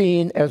were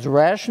seen as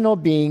rational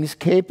beings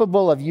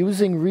capable of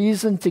using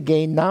reason to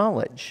gain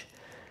knowledge.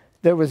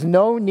 There was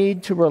no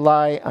need to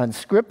rely on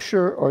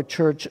scripture or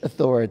church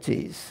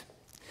authorities.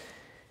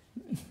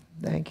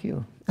 Thank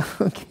you.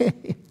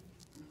 Okay.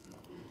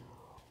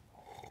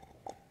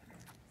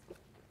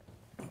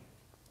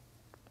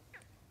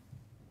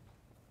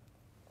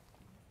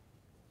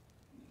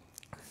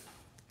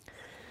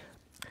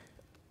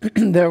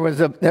 There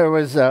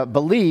was a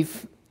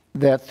belief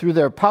that through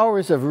their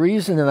powers of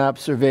reason and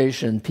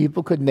observation,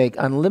 people could make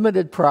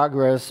unlimited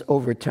progress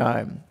over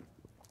time.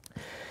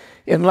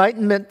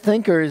 Enlightenment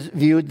thinkers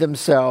viewed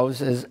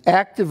themselves as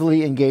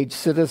actively engaged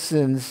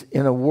citizens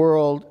in a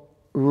world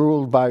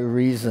ruled by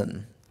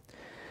reason.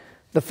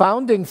 The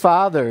founding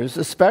fathers,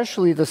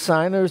 especially the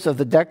signers of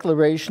the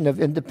Declaration of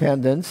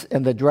Independence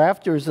and the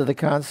drafters of the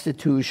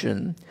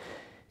Constitution,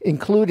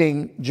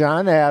 including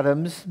John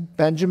Adams,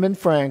 Benjamin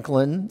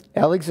Franklin,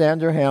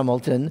 Alexander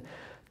Hamilton,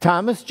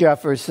 Thomas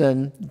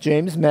Jefferson,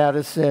 James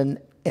Madison,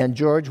 and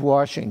George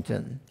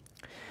Washington.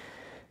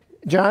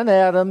 John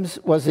Adams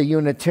was a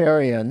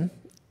Unitarian.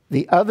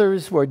 The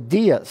others were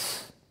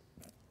deists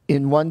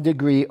in one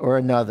degree or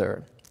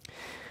another.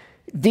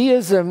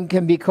 Deism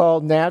can be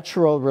called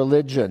natural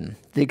religion,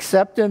 the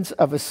acceptance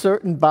of a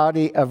certain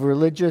body of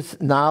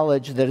religious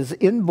knowledge that is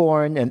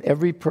inborn in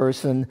every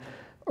person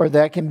or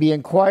that can be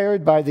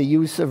acquired by the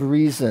use of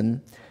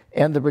reason,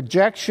 and the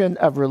rejection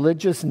of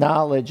religious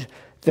knowledge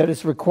that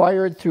is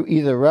required through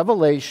either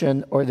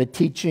revelation or the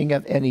teaching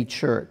of any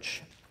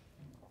church.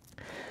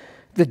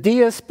 The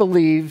deists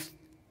believe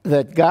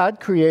that God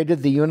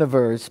created the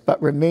universe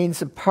but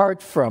remains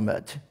apart from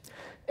it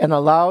and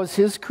allows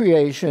his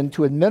creation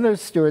to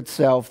administer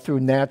itself through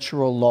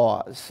natural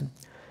laws.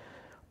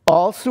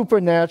 All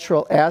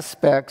supernatural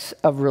aspects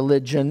of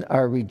religion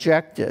are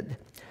rejected.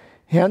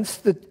 Hence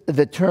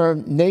the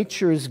term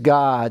nature's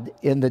God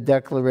in the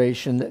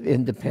Declaration of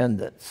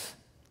Independence.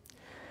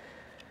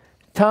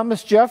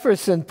 Thomas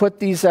Jefferson put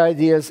these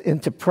ideas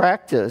into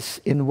practice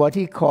in what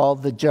he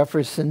called the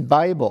Jefferson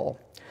Bible,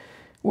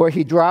 where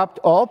he dropped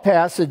all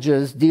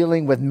passages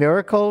dealing with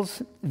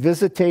miracles,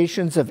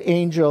 visitations of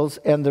angels,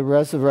 and the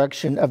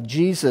resurrection of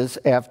Jesus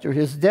after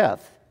his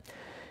death.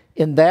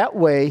 In that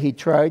way, he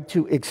tried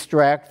to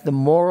extract the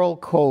moral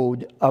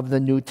code of the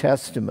New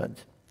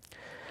Testament.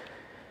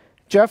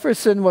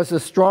 Jefferson was a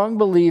strong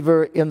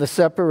believer in the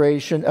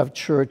separation of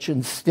church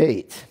and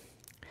state.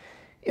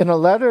 In a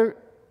letter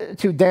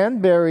to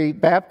Danbury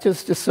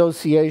Baptist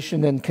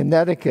Association in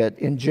Connecticut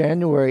in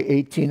January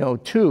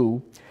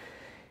 1802,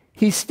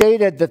 he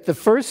stated that the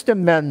First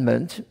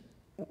Amendment,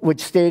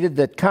 which stated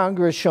that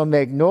Congress shall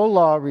make no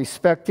law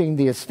respecting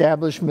the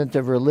establishment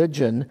of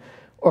religion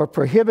or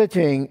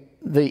prohibiting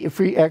the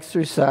free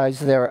exercise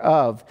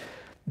thereof,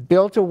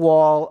 built a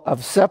wall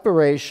of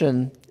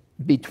separation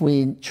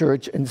between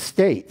church and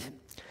state.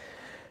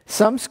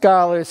 Some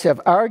scholars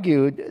have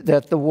argued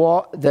that the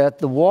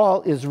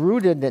wall is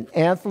rooted in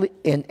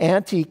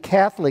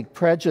anti-Catholic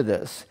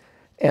prejudice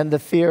and the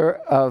fear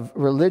of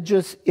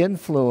religious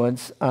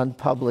influence on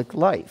public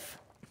life.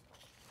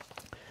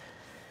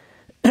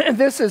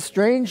 This is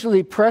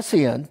strangely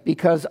prescient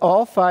because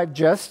all 5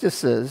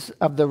 justices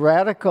of the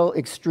radical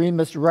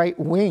extremist right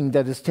wing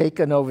that has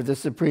taken over the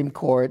Supreme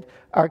Court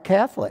are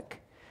Catholic.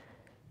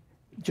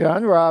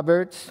 John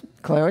Roberts,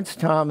 Clarence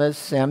Thomas,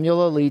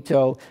 Samuel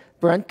Alito,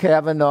 Brent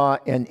Kavanaugh,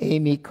 and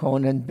Amy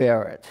Coney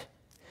Barrett.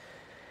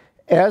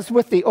 As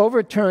with the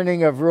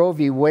overturning of Roe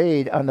v.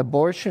 Wade on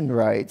abortion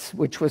rights,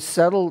 which was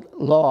settled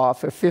law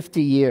for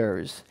 50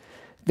 years,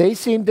 They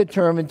seem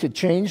determined to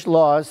change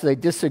laws they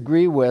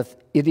disagree with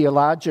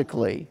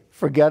ideologically,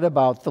 forget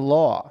about the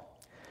law.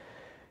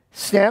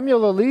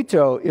 Samuel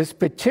Alito is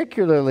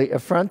particularly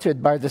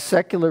affronted by the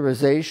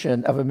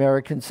secularization of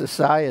American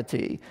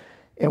society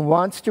and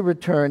wants to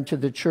return to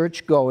the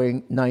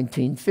church-going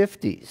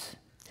 1950s.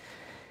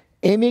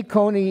 Amy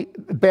Coney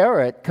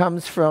Barrett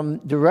comes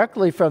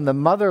directly from the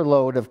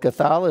motherlode of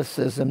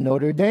Catholicism,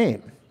 Notre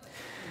Dame.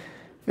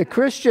 The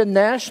Christian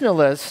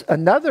nationalists,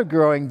 another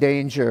growing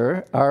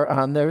danger, are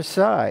on their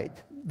side.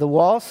 The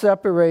wall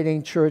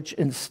separating church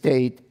and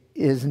state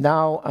is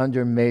now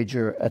under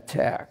major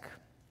attack.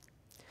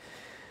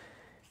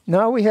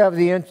 Now we have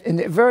the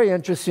very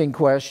interesting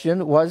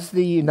question: was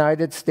the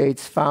United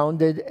States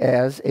founded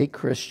as a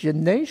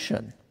Christian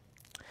nation?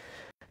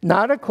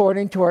 Not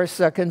according to our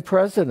second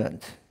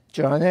president,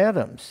 John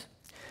Adams.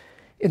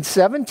 In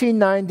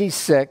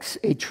 1796,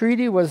 a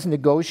treaty was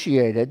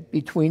negotiated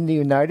between the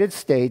United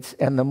States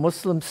and the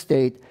Muslim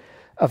state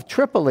of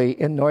Tripoli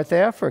in North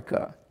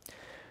Africa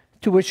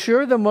to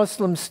assure the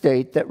Muslim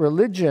state that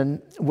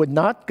religion would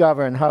not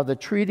govern how the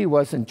treaty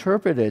was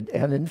interpreted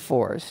and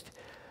enforced.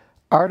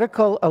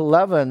 Article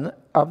 11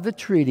 of the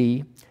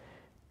treaty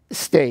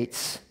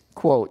states,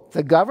 quote,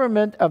 "The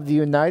government of the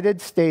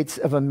United States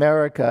of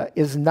America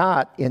is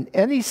not in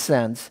any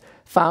sense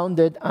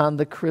founded on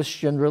the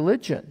Christian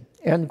religion,"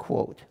 end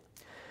quote.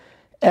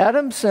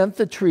 Adams sent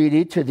the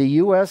treaty to the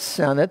U.S.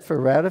 Senate for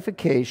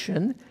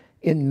ratification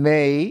in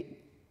May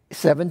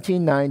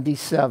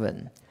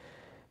 1797.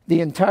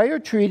 The entire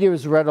treaty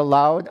was read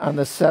aloud on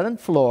the Senate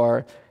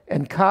floor,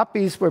 and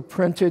copies were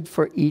printed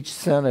for each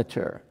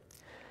senator.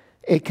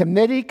 A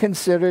committee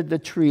considered the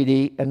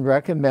treaty and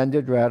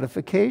recommended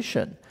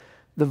ratification.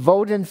 The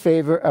vote in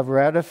favor of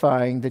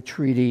ratifying the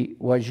treaty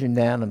was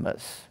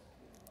unanimous.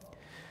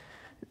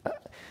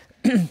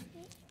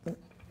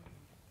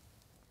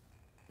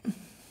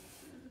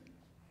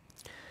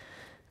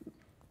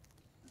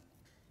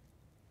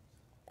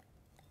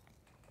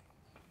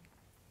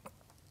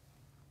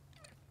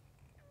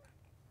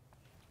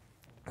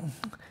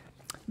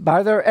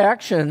 By their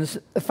actions,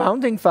 the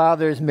Founding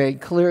Fathers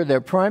made clear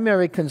their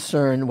primary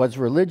concern was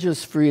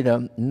religious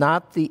freedom,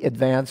 not the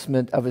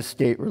advancement of a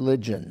state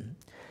religion.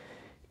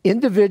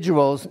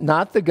 Individuals,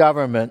 not the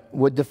government,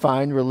 would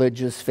define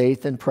religious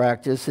faith and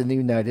practice in the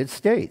United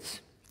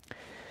States.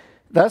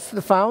 Thus,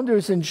 the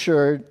Founders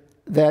ensured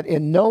that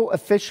in no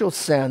official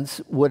sense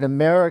would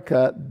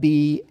America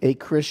be a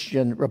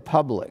Christian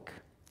republic.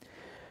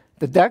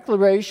 The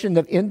Declaration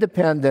of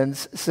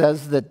Independence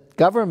says that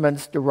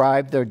governments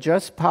derive their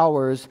just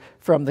powers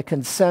from the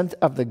consent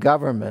of the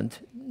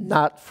government,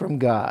 not from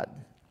God.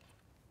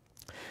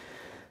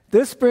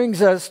 This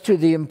brings us to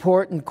the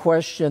important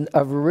question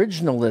of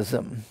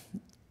originalism.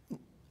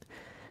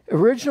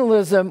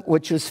 Originalism,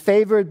 which is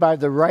favored by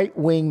the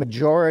right-wing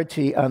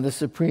majority on the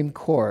Supreme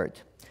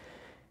Court,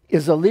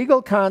 is a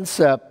legal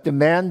concept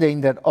demanding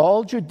that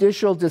all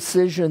judicial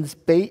decisions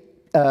be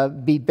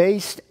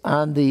based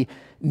on the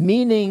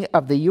meaning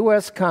of the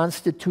U.S.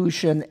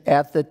 Constitution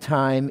at the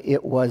time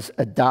it was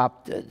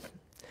adopted.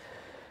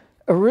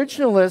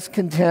 Originalists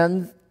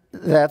contend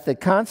that the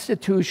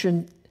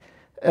Constitution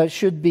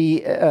should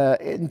be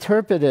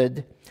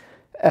interpreted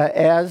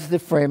as the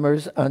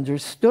framers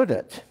understood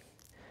it.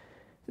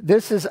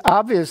 This is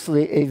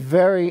obviously a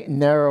very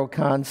narrow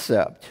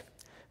concept.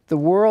 The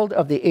world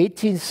of the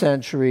 18th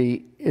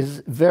century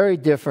is very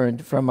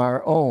different from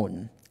our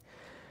own.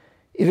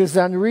 It is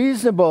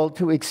unreasonable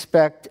to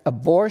expect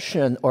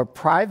abortion or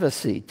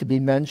privacy to be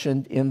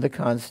mentioned in the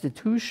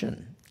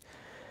Constitution.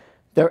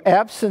 Their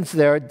absence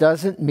there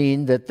doesn't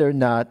mean that they're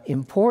not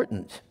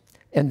important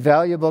and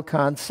valuable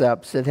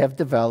concepts that have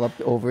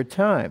developed over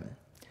time.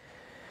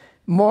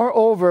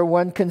 Moreover,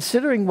 when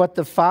considering what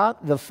the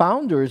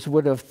Founders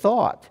would have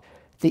thought,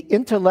 the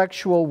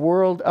intellectual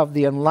world of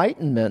the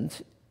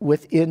Enlightenment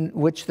within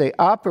which they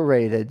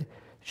operated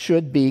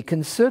should be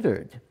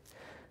considered.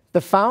 The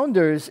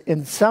Founders,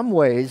 in some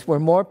ways, were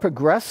more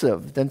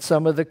progressive than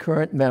some of the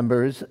current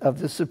members of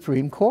the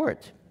Supreme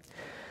Court,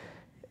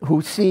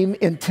 who seem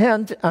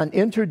intent on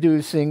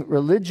introducing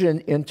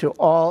religion into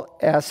all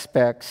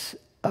aspects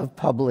of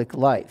public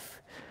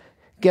life.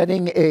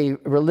 Getting a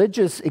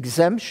religious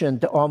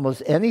exemption to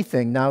almost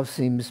anything now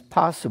seems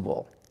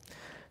possible.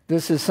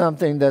 This is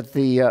something that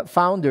the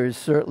Founders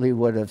certainly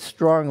would have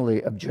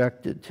strongly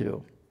objected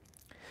to.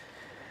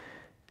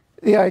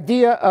 The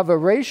idea of a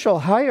racial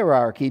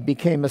hierarchy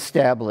became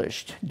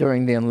established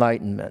during the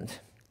Enlightenment.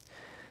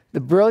 The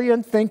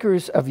brilliant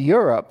thinkers of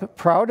Europe,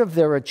 proud of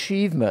their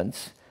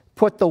achievements,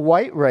 put the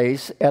white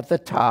race at the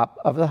top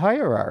of the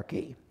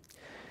hierarchy.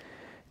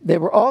 They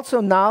were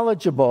also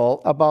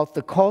knowledgeable about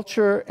the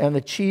culture and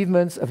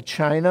achievements of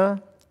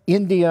China,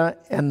 India,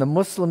 and the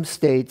Muslim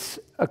states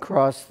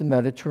across the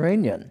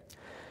Mediterranean.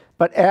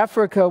 But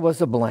Africa was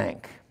a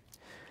blank.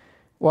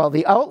 While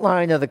the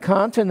outline of the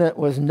continent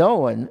was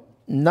known,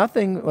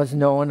 nothing was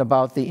known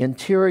about the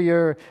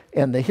interior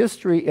and the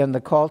history and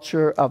the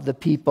culture of the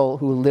people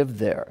who lived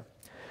there.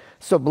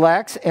 So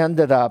blacks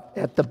ended up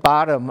at the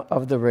bottom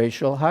of the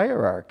racial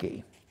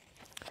hierarchy.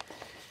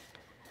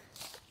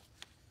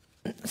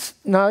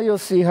 Now you'll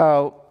see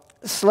how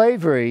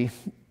slavery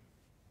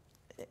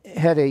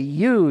had a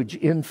huge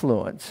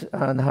influence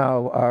on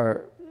how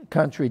our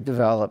country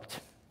developed.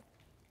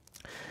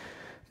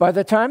 By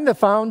the time the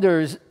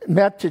founders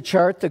met to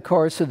chart the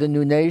course of the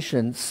new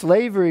nation,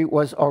 slavery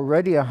was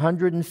already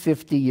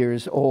 150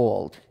 years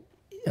old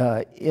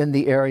in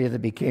the area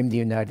that became the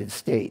United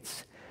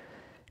States,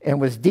 and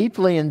was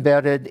deeply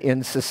embedded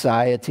in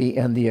society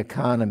and the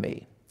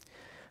economy.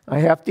 I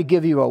have to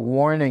give you a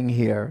warning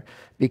here,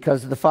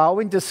 because the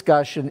following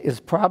discussion is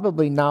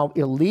probably now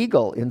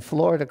illegal in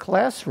Florida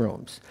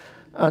classrooms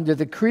under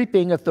the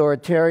creeping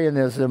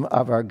authoritarianism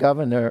of our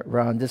governor,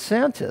 Ron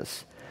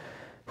DeSantis,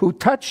 who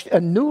touched a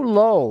new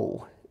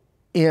low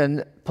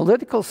in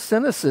political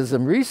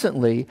cynicism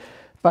recently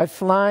by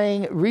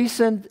flying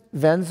recent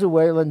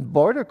Venezuelan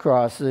border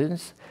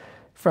crossings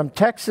from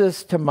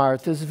Texas to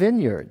Martha's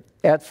Vineyard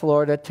at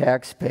Florida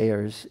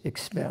taxpayers'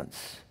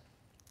 expense.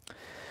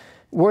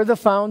 Were the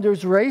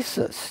founders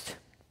racist?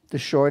 The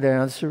short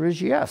answer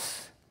is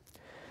yes.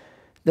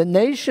 The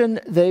nation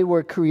they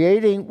were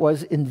creating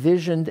was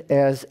envisioned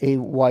as a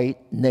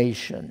white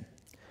nation.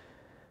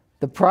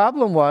 The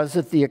problem was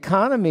that the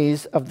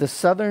economies of the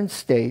southern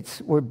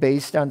states were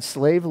based on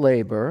slave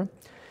labor,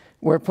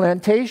 where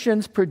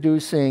plantations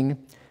producing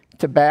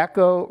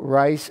tobacco,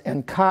 rice,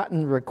 and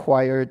cotton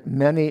required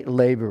many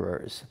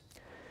laborers.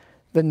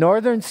 The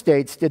northern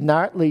states did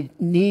not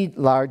need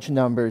large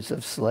numbers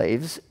of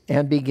slaves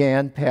and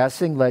began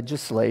passing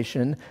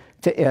legislation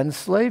to end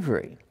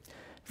slavery,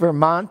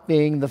 Vermont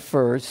being the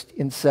first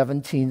in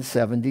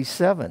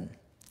 1777.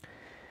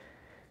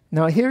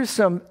 Now, here's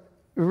some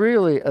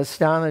really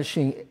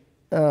astonishing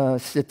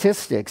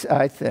statistics,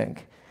 I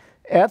think.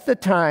 At the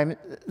time,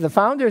 the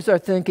founders are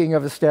thinking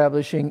of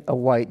establishing a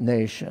white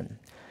nation.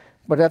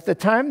 But at the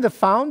time the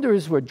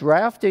founders were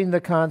drafting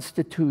the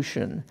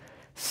Constitution,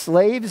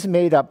 slaves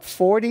made up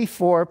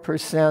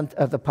 44%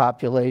 of the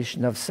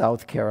population of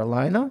South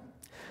Carolina,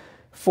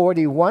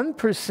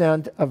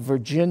 41% of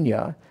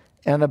Virginia,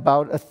 and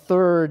about a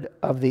third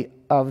of the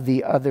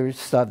other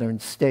southern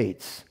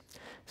states.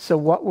 So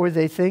what were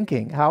they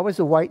thinking? How is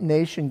a white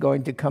nation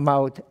going to come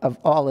out of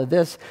all of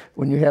this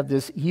when you have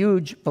this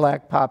huge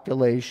black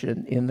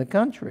population in the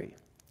country?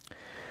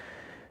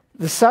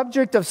 The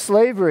subject of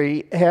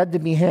slavery had to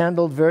be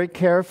handled very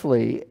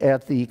carefully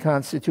at the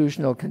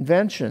Constitutional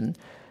Convention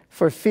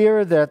for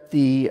fear that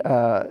the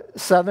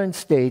southern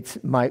states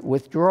might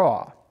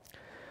withdraw.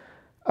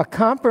 A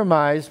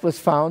compromise was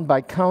found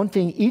by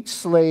counting each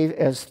slave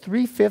as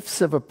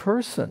 3/5 of a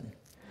person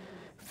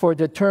for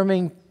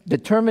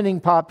determining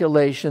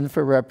population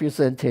for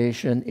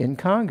representation in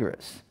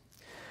Congress.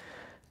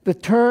 The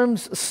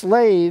terms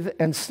slave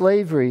and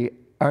slavery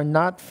are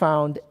not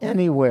found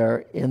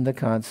anywhere in the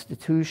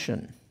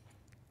Constitution.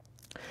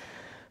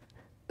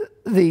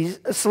 The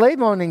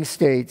slave-owning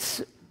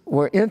states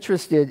were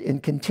interested in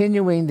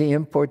continuing the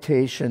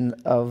importation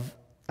of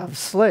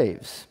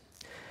slaves.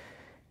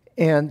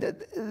 And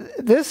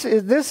this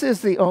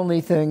is the only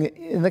thing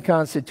in the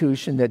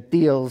Constitution that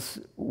deals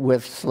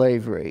with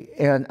slavery.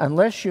 And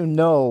unless you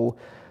know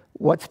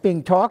what's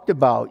being talked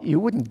about, you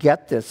wouldn't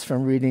get this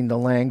from reading the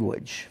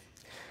language.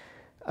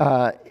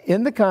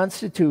 In the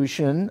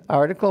Constitution,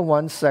 Article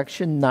 1,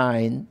 Section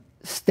 9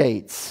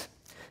 states,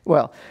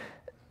 well,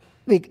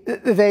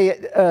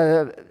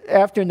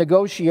 after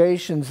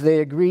negotiations, they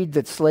agreed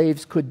that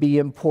slaves could be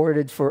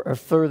imported for a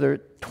further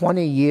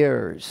 20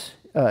 years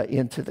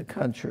into the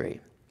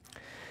country.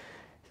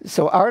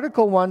 So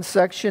Article 1,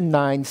 Section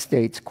 9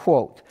 states,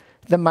 quote,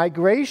 "The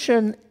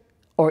migration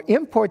or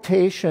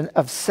importation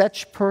of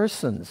such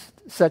persons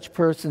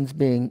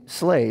being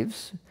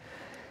slaves,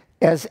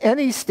 as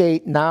any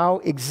state now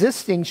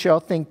existing shall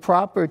think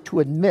proper to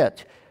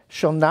admit,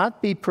 shall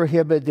not be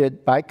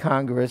prohibited by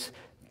Congress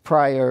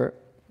prior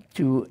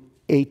to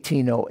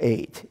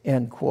 1808,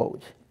 end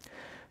quote.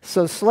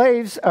 So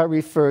slaves are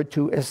referred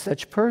to as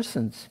such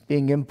persons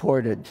being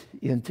imported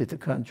into the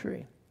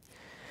country.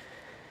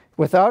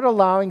 Without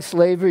allowing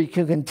slavery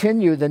to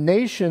continue, the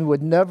nation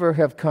would never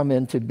have come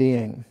into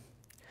being.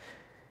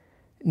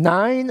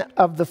 9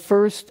 of the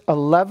first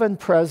 11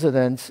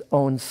 presidents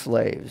owned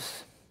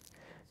slaves.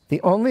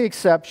 The only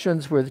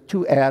exceptions were the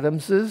 2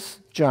 Adamses,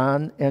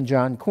 John and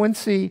John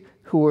Quincy,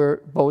 who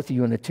were both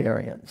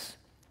Unitarians.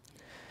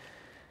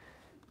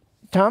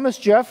 Thomas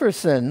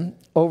Jefferson,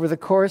 over the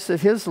course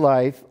of his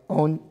life,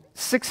 owned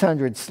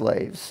 600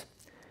 slaves,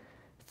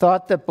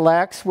 thought that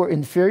blacks were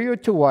inferior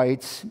to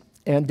whites,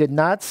 and did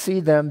not see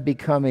them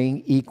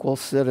becoming equal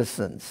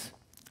citizens.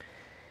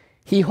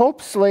 He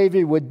hoped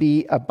slavery would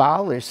be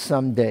abolished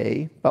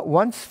someday, but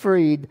once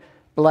freed,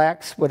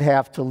 blacks would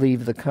have to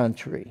leave the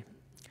country.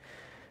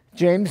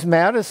 James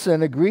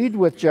Madison agreed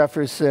with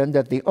Jefferson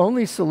that the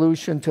only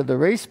solution to the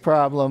race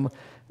problem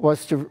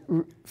was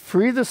to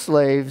free the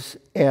slaves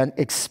and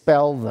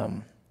expel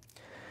them.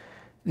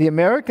 The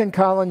American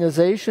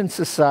Colonization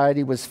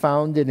Society was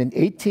founded in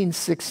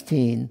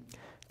 1816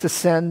 to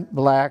send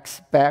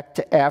blacks back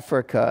to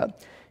Africa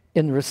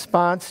in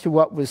response to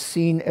what was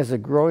seen as a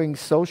growing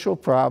social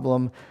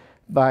problem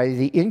by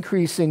the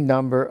increasing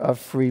number of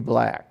free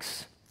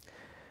blacks.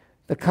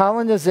 The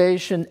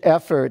colonization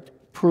effort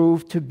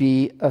proved to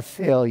be a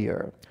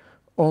failure.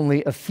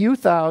 Only a few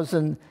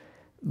thousand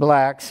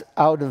blacks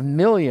out of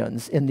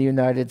millions in the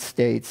United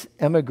States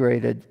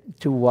emigrated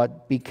to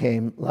what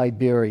became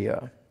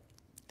Liberia.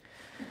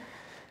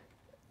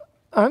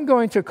 I'm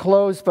going to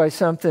close by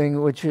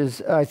something which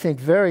is, I think,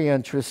 very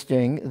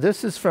interesting.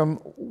 This is from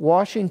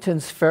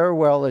Washington's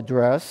farewell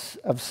address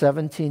of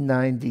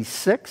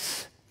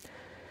 1796.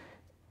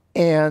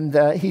 And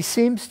he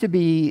seems to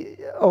be,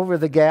 over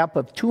the gap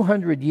of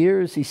 200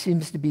 years, he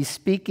seems to be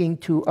speaking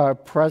to our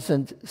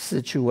present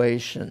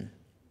situation.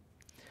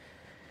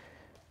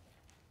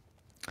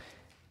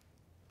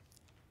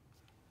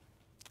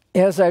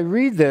 As I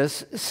read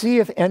this, see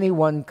if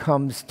anyone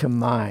comes to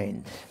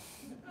mind.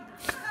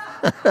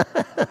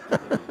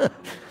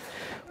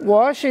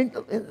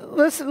 Washington,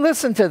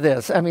 listen to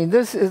this. I mean,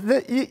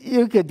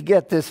 you could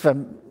get this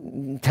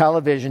from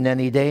television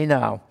any day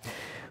now.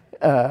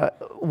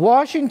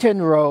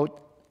 Washington wrote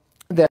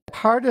that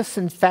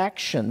partisan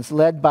factions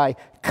led by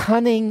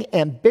cunning,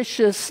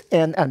 ambitious,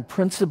 and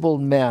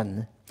unprincipled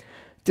men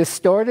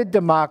distorted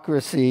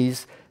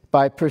democracies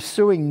by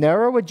pursuing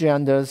narrow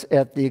agendas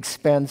at the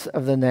expense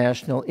of the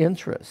national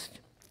interest.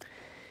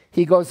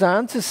 He goes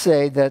on to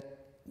say that,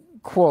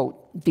 quote,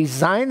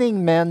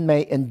 designing men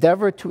may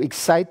endeavor to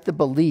excite the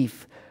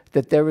belief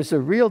that there is a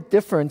real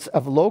difference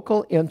of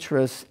local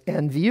interests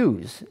and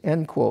views,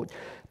 end quote,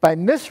 by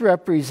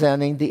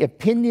misrepresenting the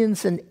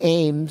opinions and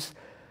aims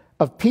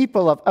of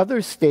people of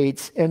other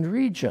states and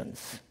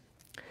regions.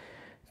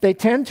 They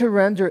tend to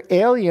render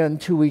alien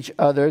to each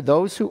other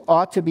those who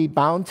ought to be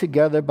bound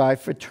together by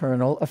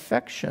fraternal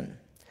affection.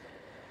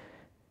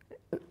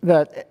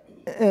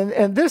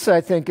 And this, I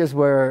think, is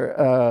where,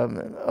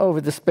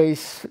 over the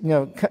space,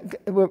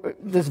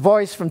 this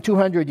voice from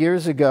 200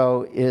 years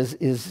ago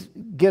is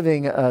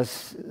giving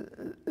us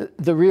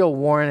the real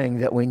warning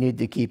that we need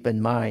to keep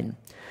in mind.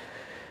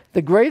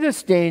 The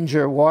greatest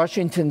danger,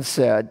 Washington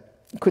said,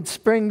 could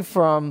spring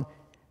from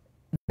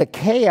the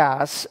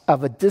chaos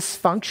of a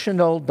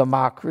dysfunctional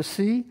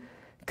democracy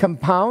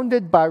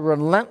compounded by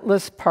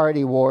relentless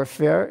party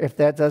warfare. If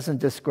that doesn't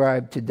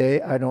describe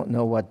today, I don't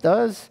know what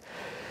does,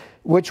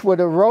 which would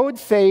erode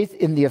faith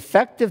in the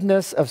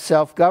effectiveness of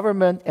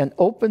self-government and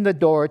open the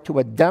door to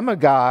a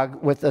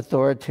demagogue with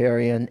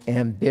authoritarian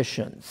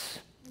ambitions.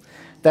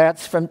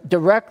 That's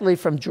directly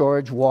from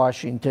George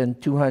Washington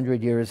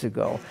 200 years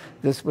ago.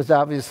 This was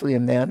obviously a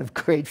man of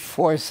great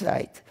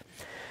foresight.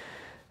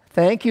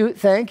 Thank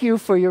you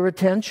for your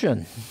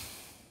attention.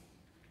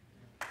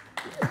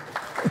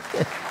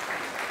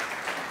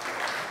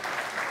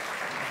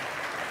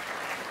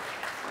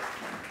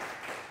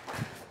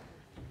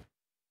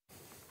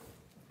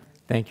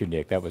 Thank you,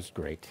 Nick. That was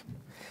great.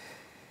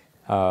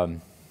 I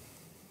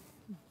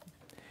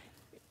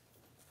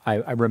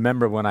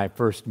remember when I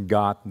first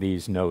got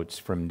these notes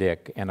from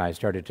Dick, and I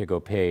started to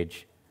go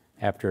page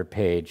after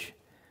page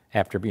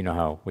after, you know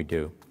how we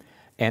do.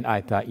 And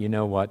I thought, you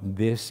know what,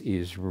 this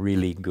is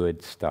really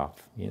good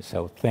stuff.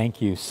 So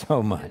thank you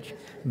so much.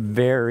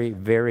 Very,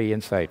 very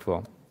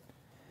insightful.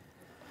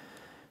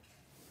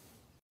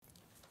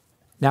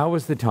 Now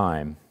is the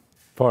time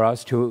for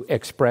us to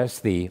express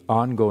the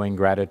ongoing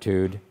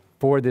gratitude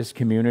for this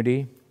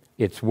community,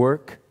 its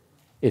work,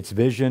 its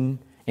vision,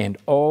 and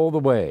all the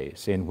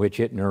ways in which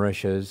it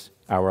nourishes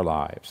our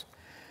lives.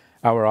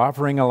 Our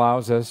offering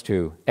allows us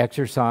to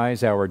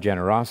exercise our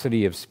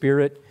generosity of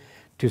spirit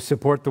to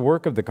support the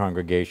work of the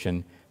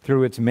congregation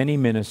through its many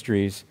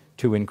ministries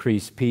to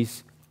increase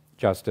peace,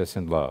 justice,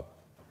 and love.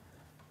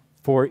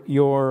 For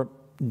your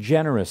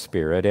generous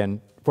spirit and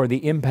for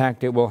the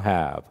impact it will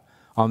have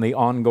on the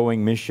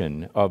ongoing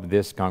mission of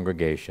this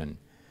congregation,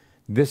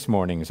 this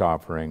morning's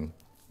offering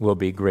will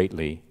be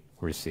gratefully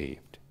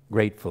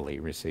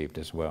received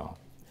as well.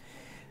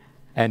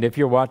 And if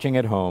you're watching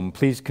at home,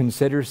 please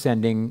consider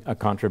sending a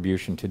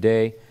contribution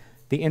today.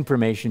 The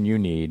information you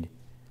need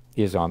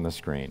is on the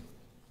screen.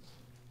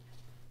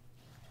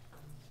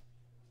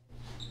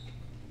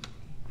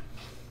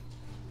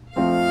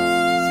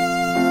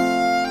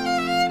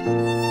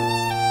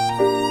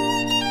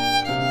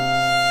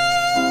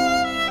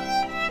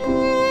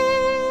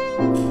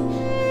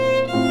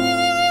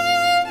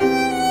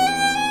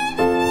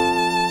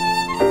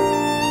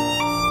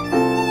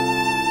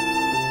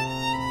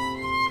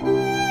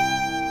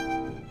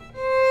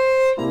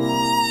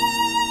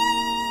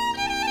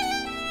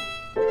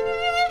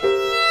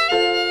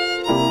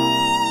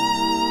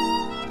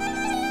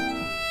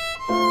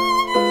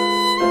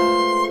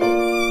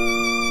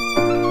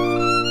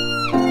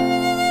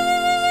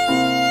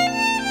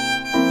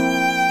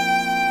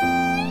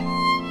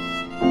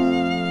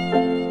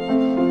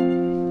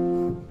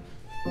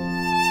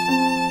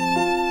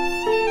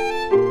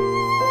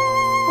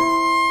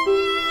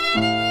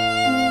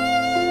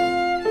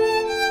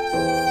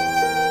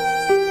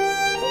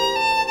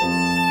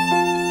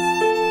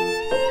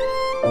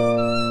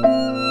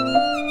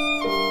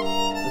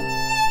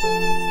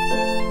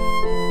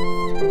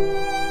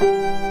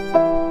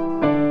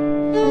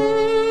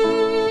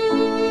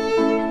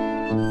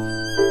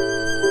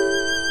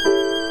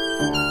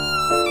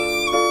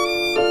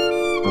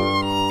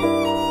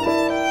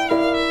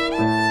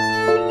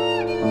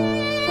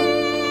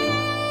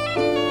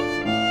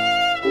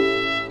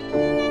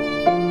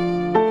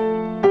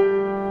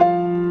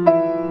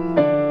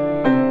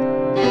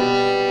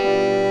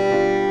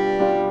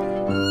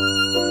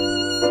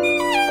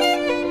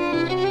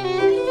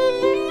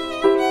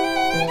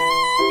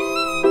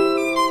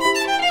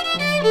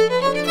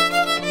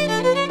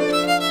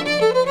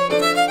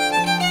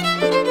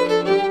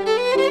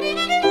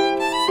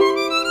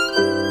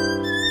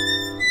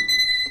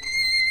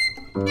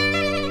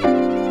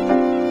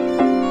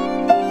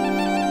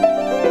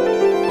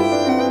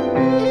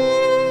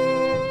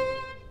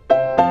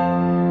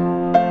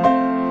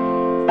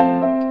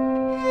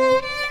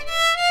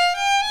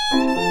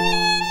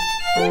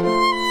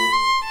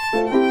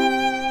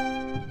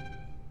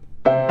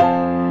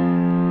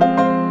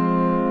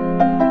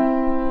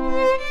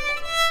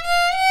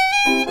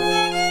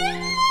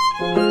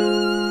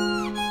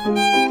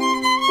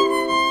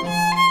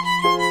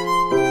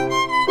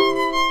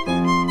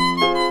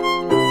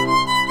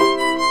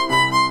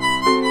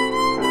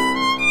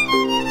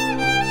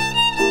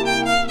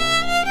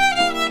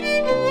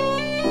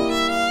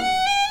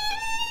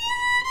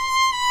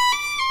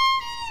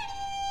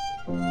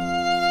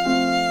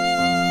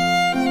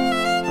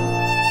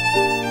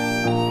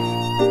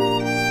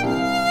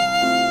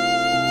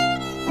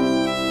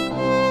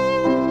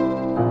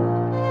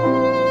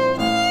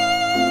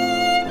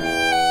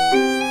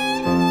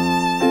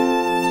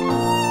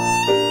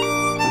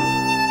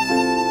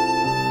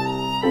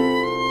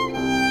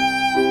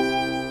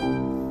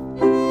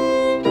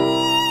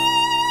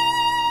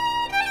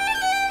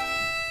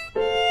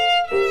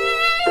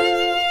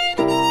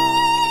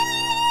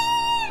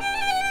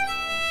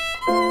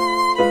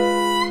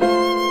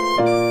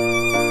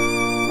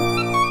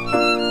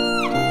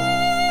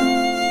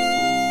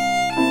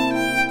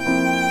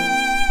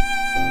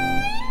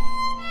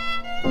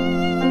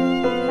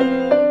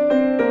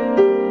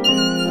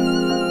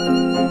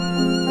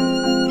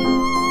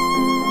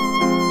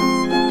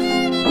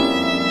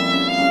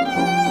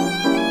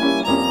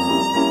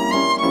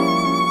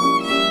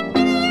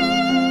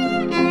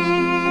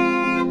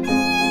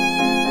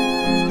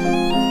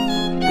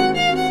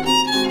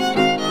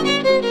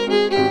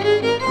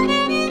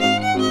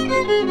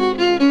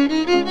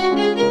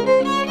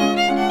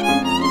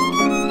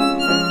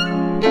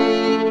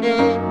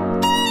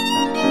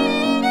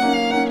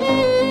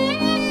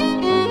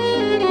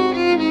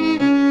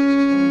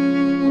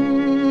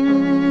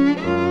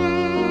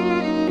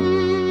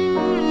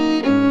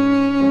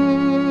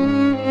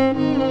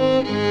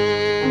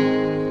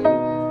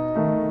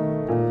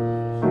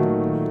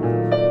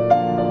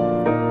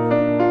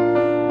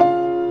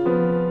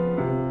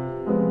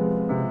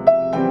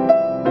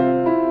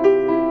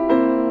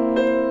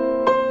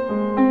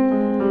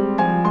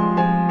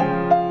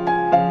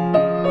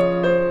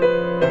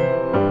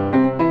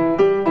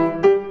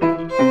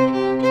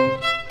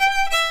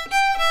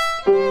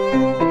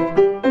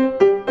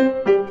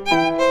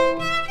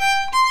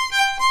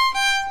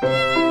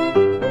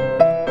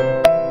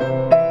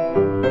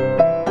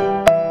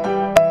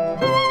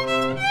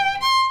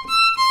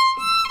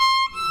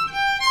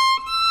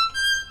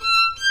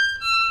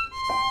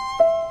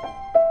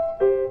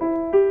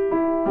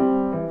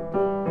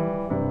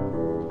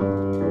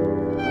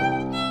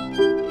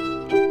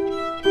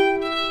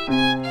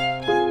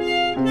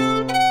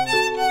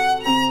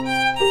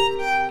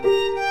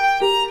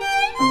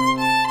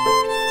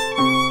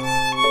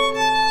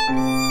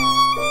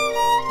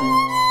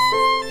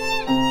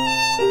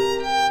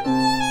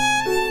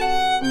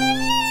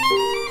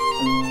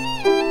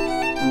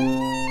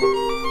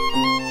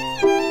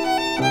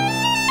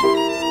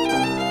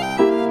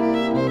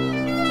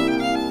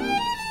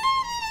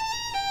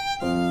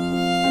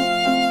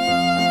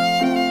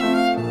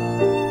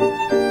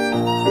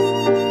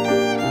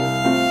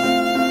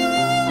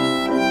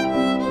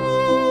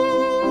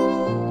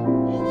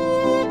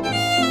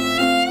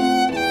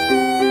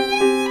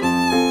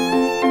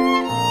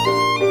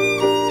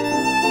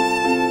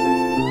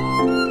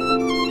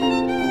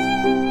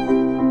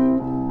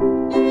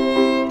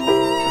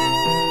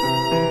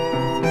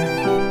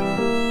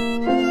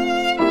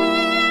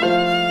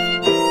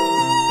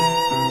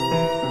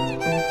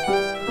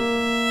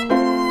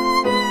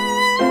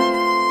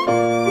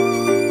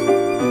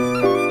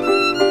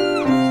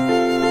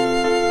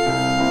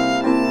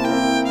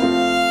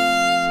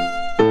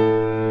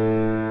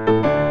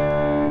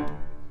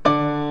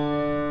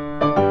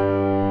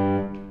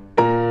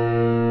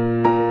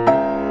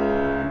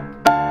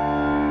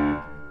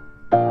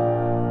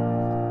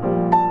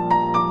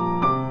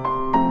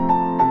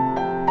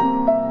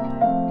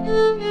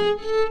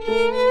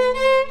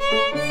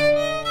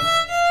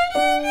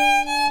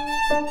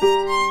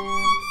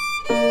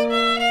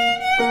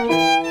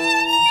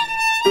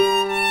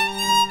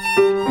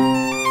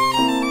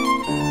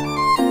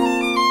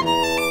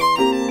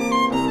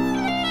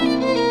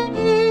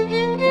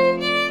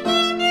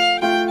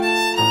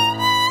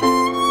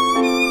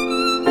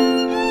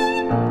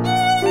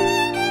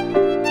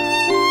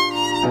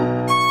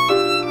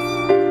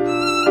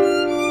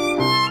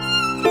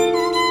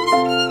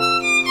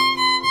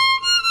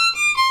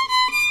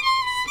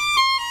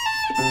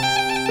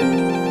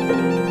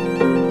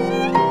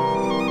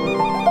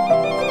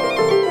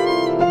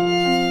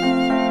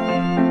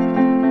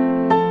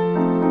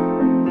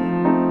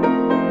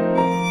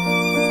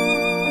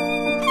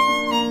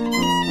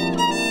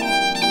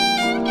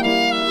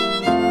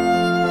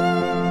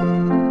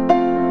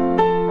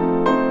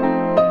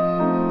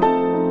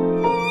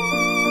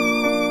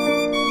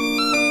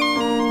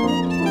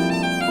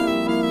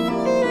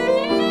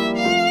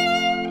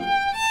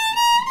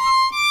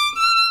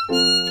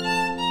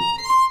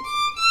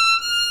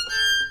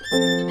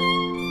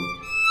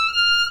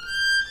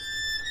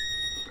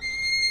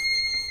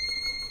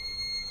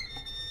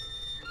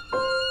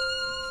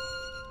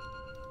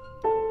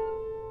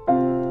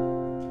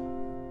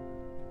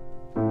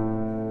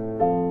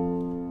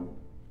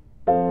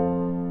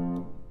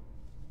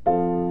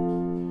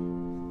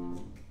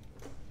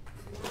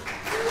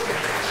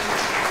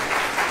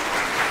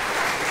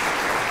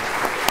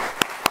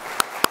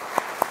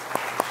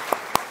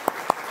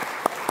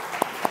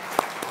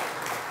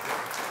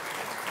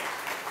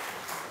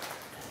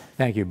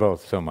 Thank you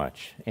both so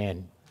much.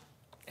 And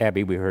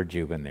Abby, we heard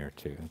you in there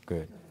too.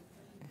 Good.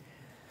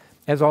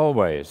 As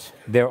always,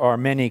 there are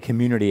many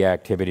community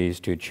activities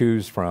to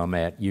choose from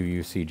at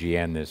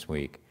UUCGN this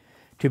week.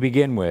 To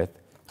begin with,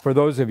 for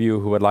those of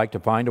you who would like to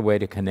find a way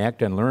to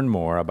connect and learn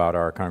more about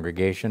our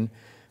congregation,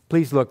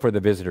 please look for the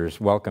visitors'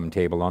 welcome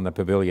table on the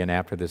pavilion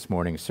after this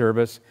morning's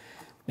service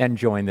and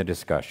join the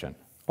discussion.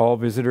 All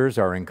visitors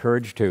are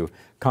encouraged to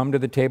come to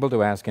the table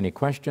to ask any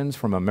questions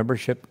from a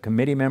membership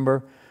committee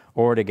member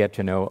or to get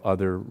to know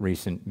other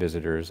recent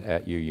visitors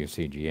at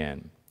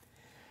UUCGN.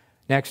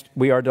 Next,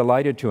 we are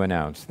delighted to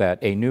announce that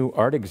a new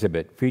art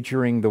exhibit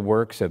featuring the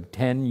works of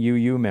 10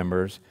 UU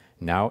members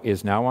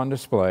is now on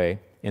display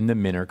in the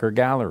Minneker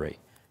Gallery,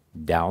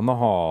 down the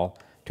hall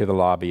to the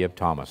lobby of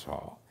Thomas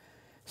Hall.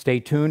 Stay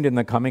tuned in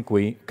the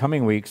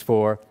coming weeks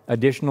for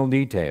additional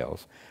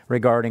details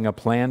regarding a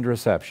planned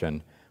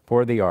reception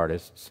for the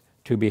artists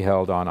to be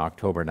held on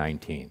October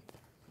 19th.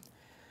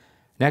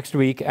 Next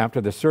week,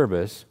 after the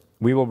service,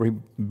 we will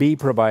be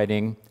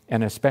providing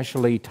an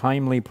especially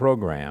timely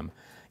program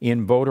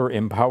in voter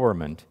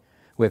empowerment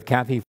with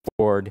Kathy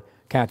Ford,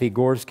 Kathy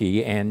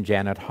Gorski, and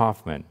Janet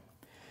Hoffman.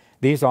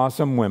 These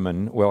awesome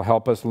women will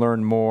help us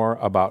learn more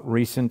about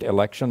recent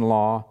election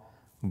law,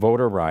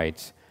 voter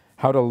rights,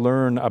 how to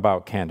learn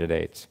about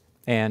candidates,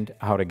 and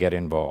how to get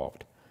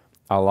involved.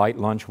 A light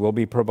lunch will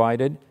be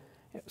provided,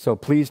 so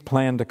please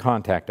plan to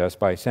contact us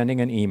by sending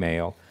an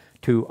email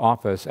to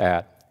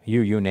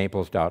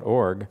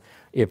office@uunaples.org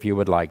if you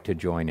would like to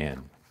join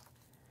in.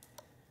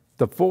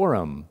 The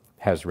forum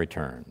has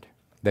returned.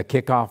 The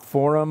kickoff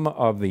forum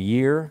of the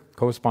year,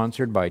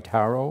 co-sponsored by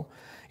Taro,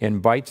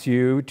 invites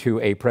you to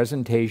a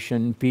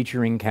presentation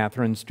featuring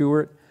Catherine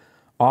Stewart,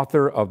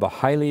 author of the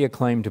highly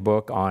acclaimed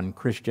book on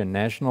Christian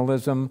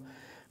nationalism,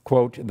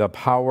 quote, "The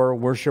Power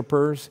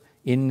Worshippers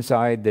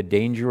Inside the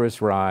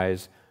Dangerous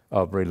Rise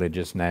of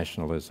Religious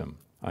Nationalism,"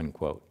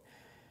 unquote.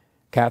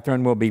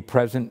 Catherine will be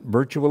present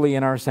virtually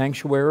in our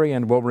sanctuary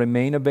and will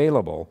remain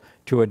available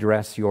to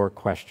address your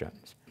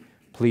questions.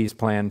 Please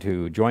plan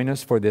to join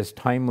us for this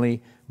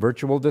timely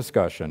virtual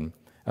discussion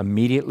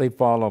immediately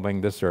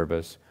following the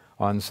service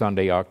on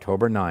Sunday,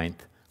 October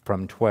 9th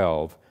from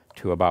 12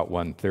 to about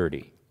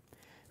 1:30.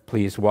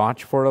 Please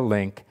watch for a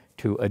link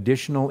to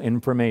additional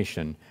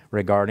information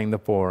regarding the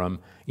forum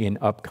in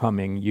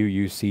upcoming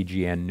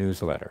UUCGN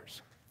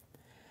newsletters.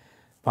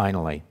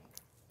 Finally,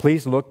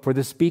 please look for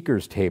the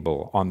speakers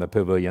table on the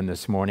pavilion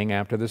this morning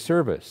after the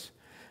service.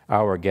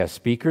 Our guest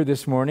speaker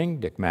this morning,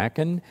 Dick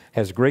Mackin,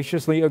 has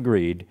graciously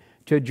agreed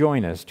to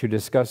join us to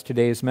discuss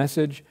today's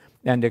message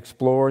and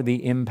explore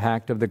the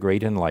impact of the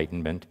Great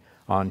Enlightenment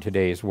on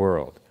today's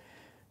world.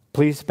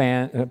 Please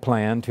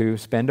plan to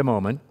spend a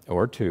moment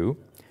or two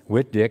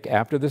with Dick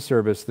after the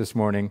service this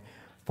morning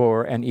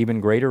for an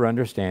even greater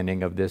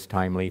understanding of this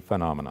timely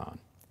phenomenon.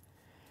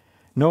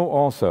 Know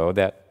also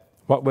that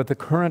what with the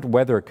current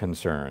weather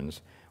concerns,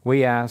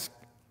 we ask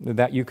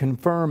that you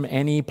confirm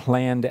any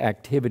planned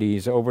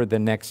activities over the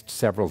next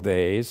several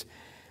days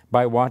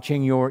by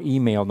watching your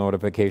email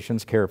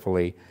notifications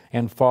carefully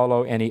and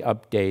follow any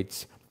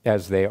updates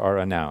as they are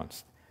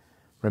announced.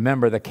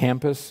 Remember, the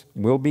campus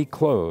will be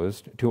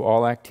closed to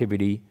all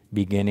activity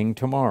beginning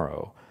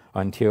tomorrow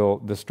until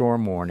the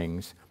storm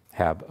warnings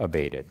have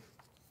abated.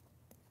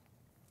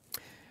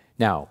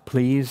 Now,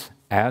 please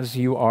stand as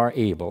you are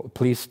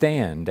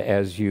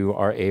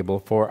able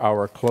for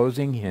our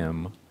closing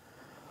hymn,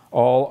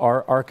 All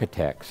Our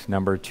Architects,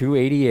 number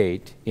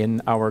 288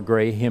 in our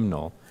gray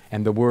hymnal,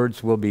 and the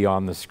words will be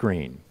on the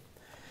screen.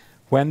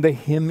 When the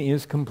hymn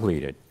is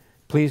completed,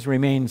 please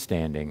remain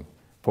standing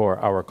for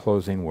our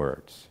closing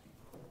words.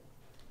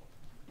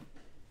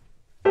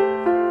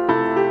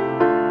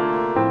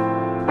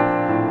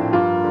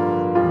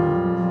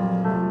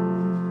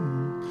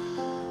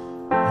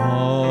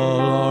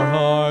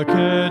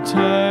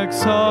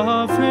 Architects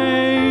of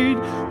fate,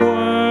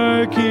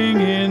 working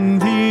in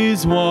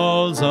these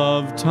walls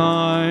of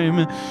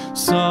time,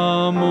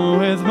 some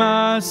with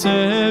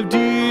massive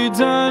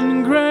deeds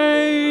and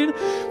great,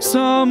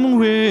 some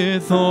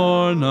with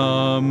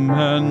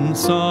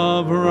ornaments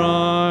of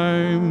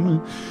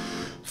rhyme.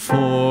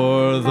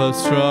 For the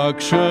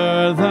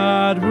structure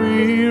that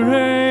we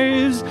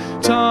raise,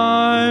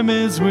 time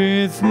is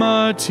with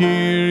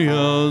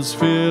materials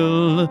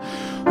filled.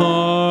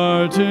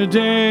 Our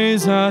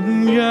todays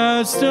and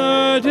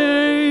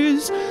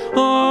yesterdays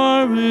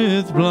are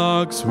with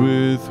blocks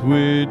with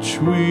which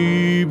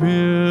we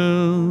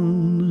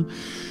build.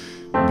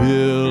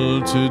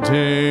 Build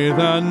today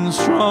then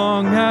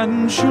strong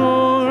and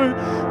sure,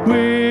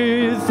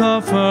 with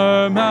a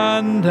firm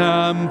and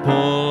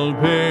ample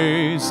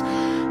base,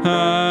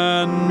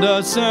 and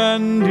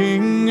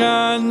ascending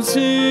and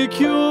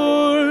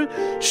secure,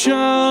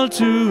 shall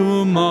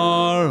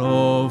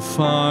tomorrow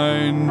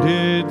find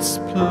its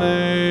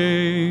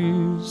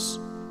place.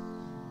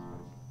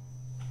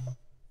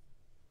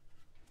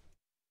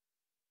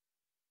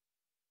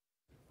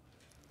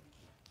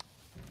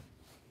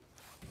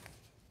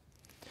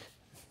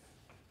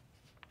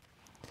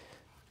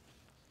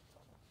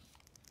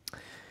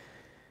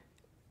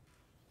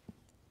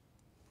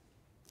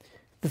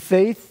 The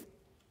faith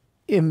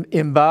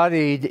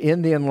embodied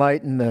in the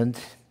Enlightenment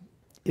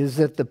is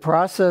that the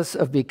process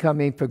of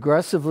becoming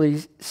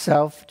progressively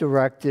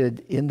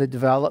self-directed in the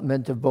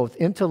development of both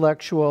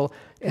intellectual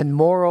and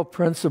moral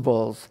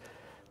principles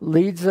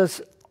leads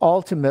us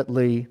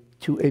ultimately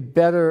to a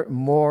better,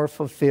 more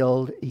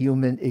fulfilled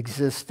human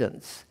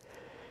existence.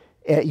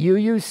 At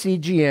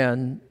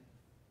UUCGN,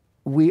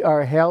 we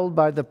are held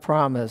by the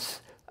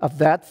promise of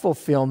that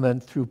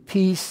fulfillment through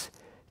peace,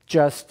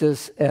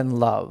 justice, and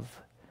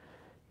love.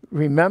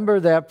 Remember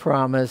that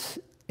promise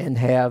and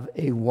have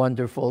a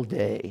wonderful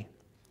day.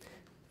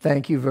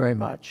 Thank you very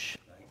much.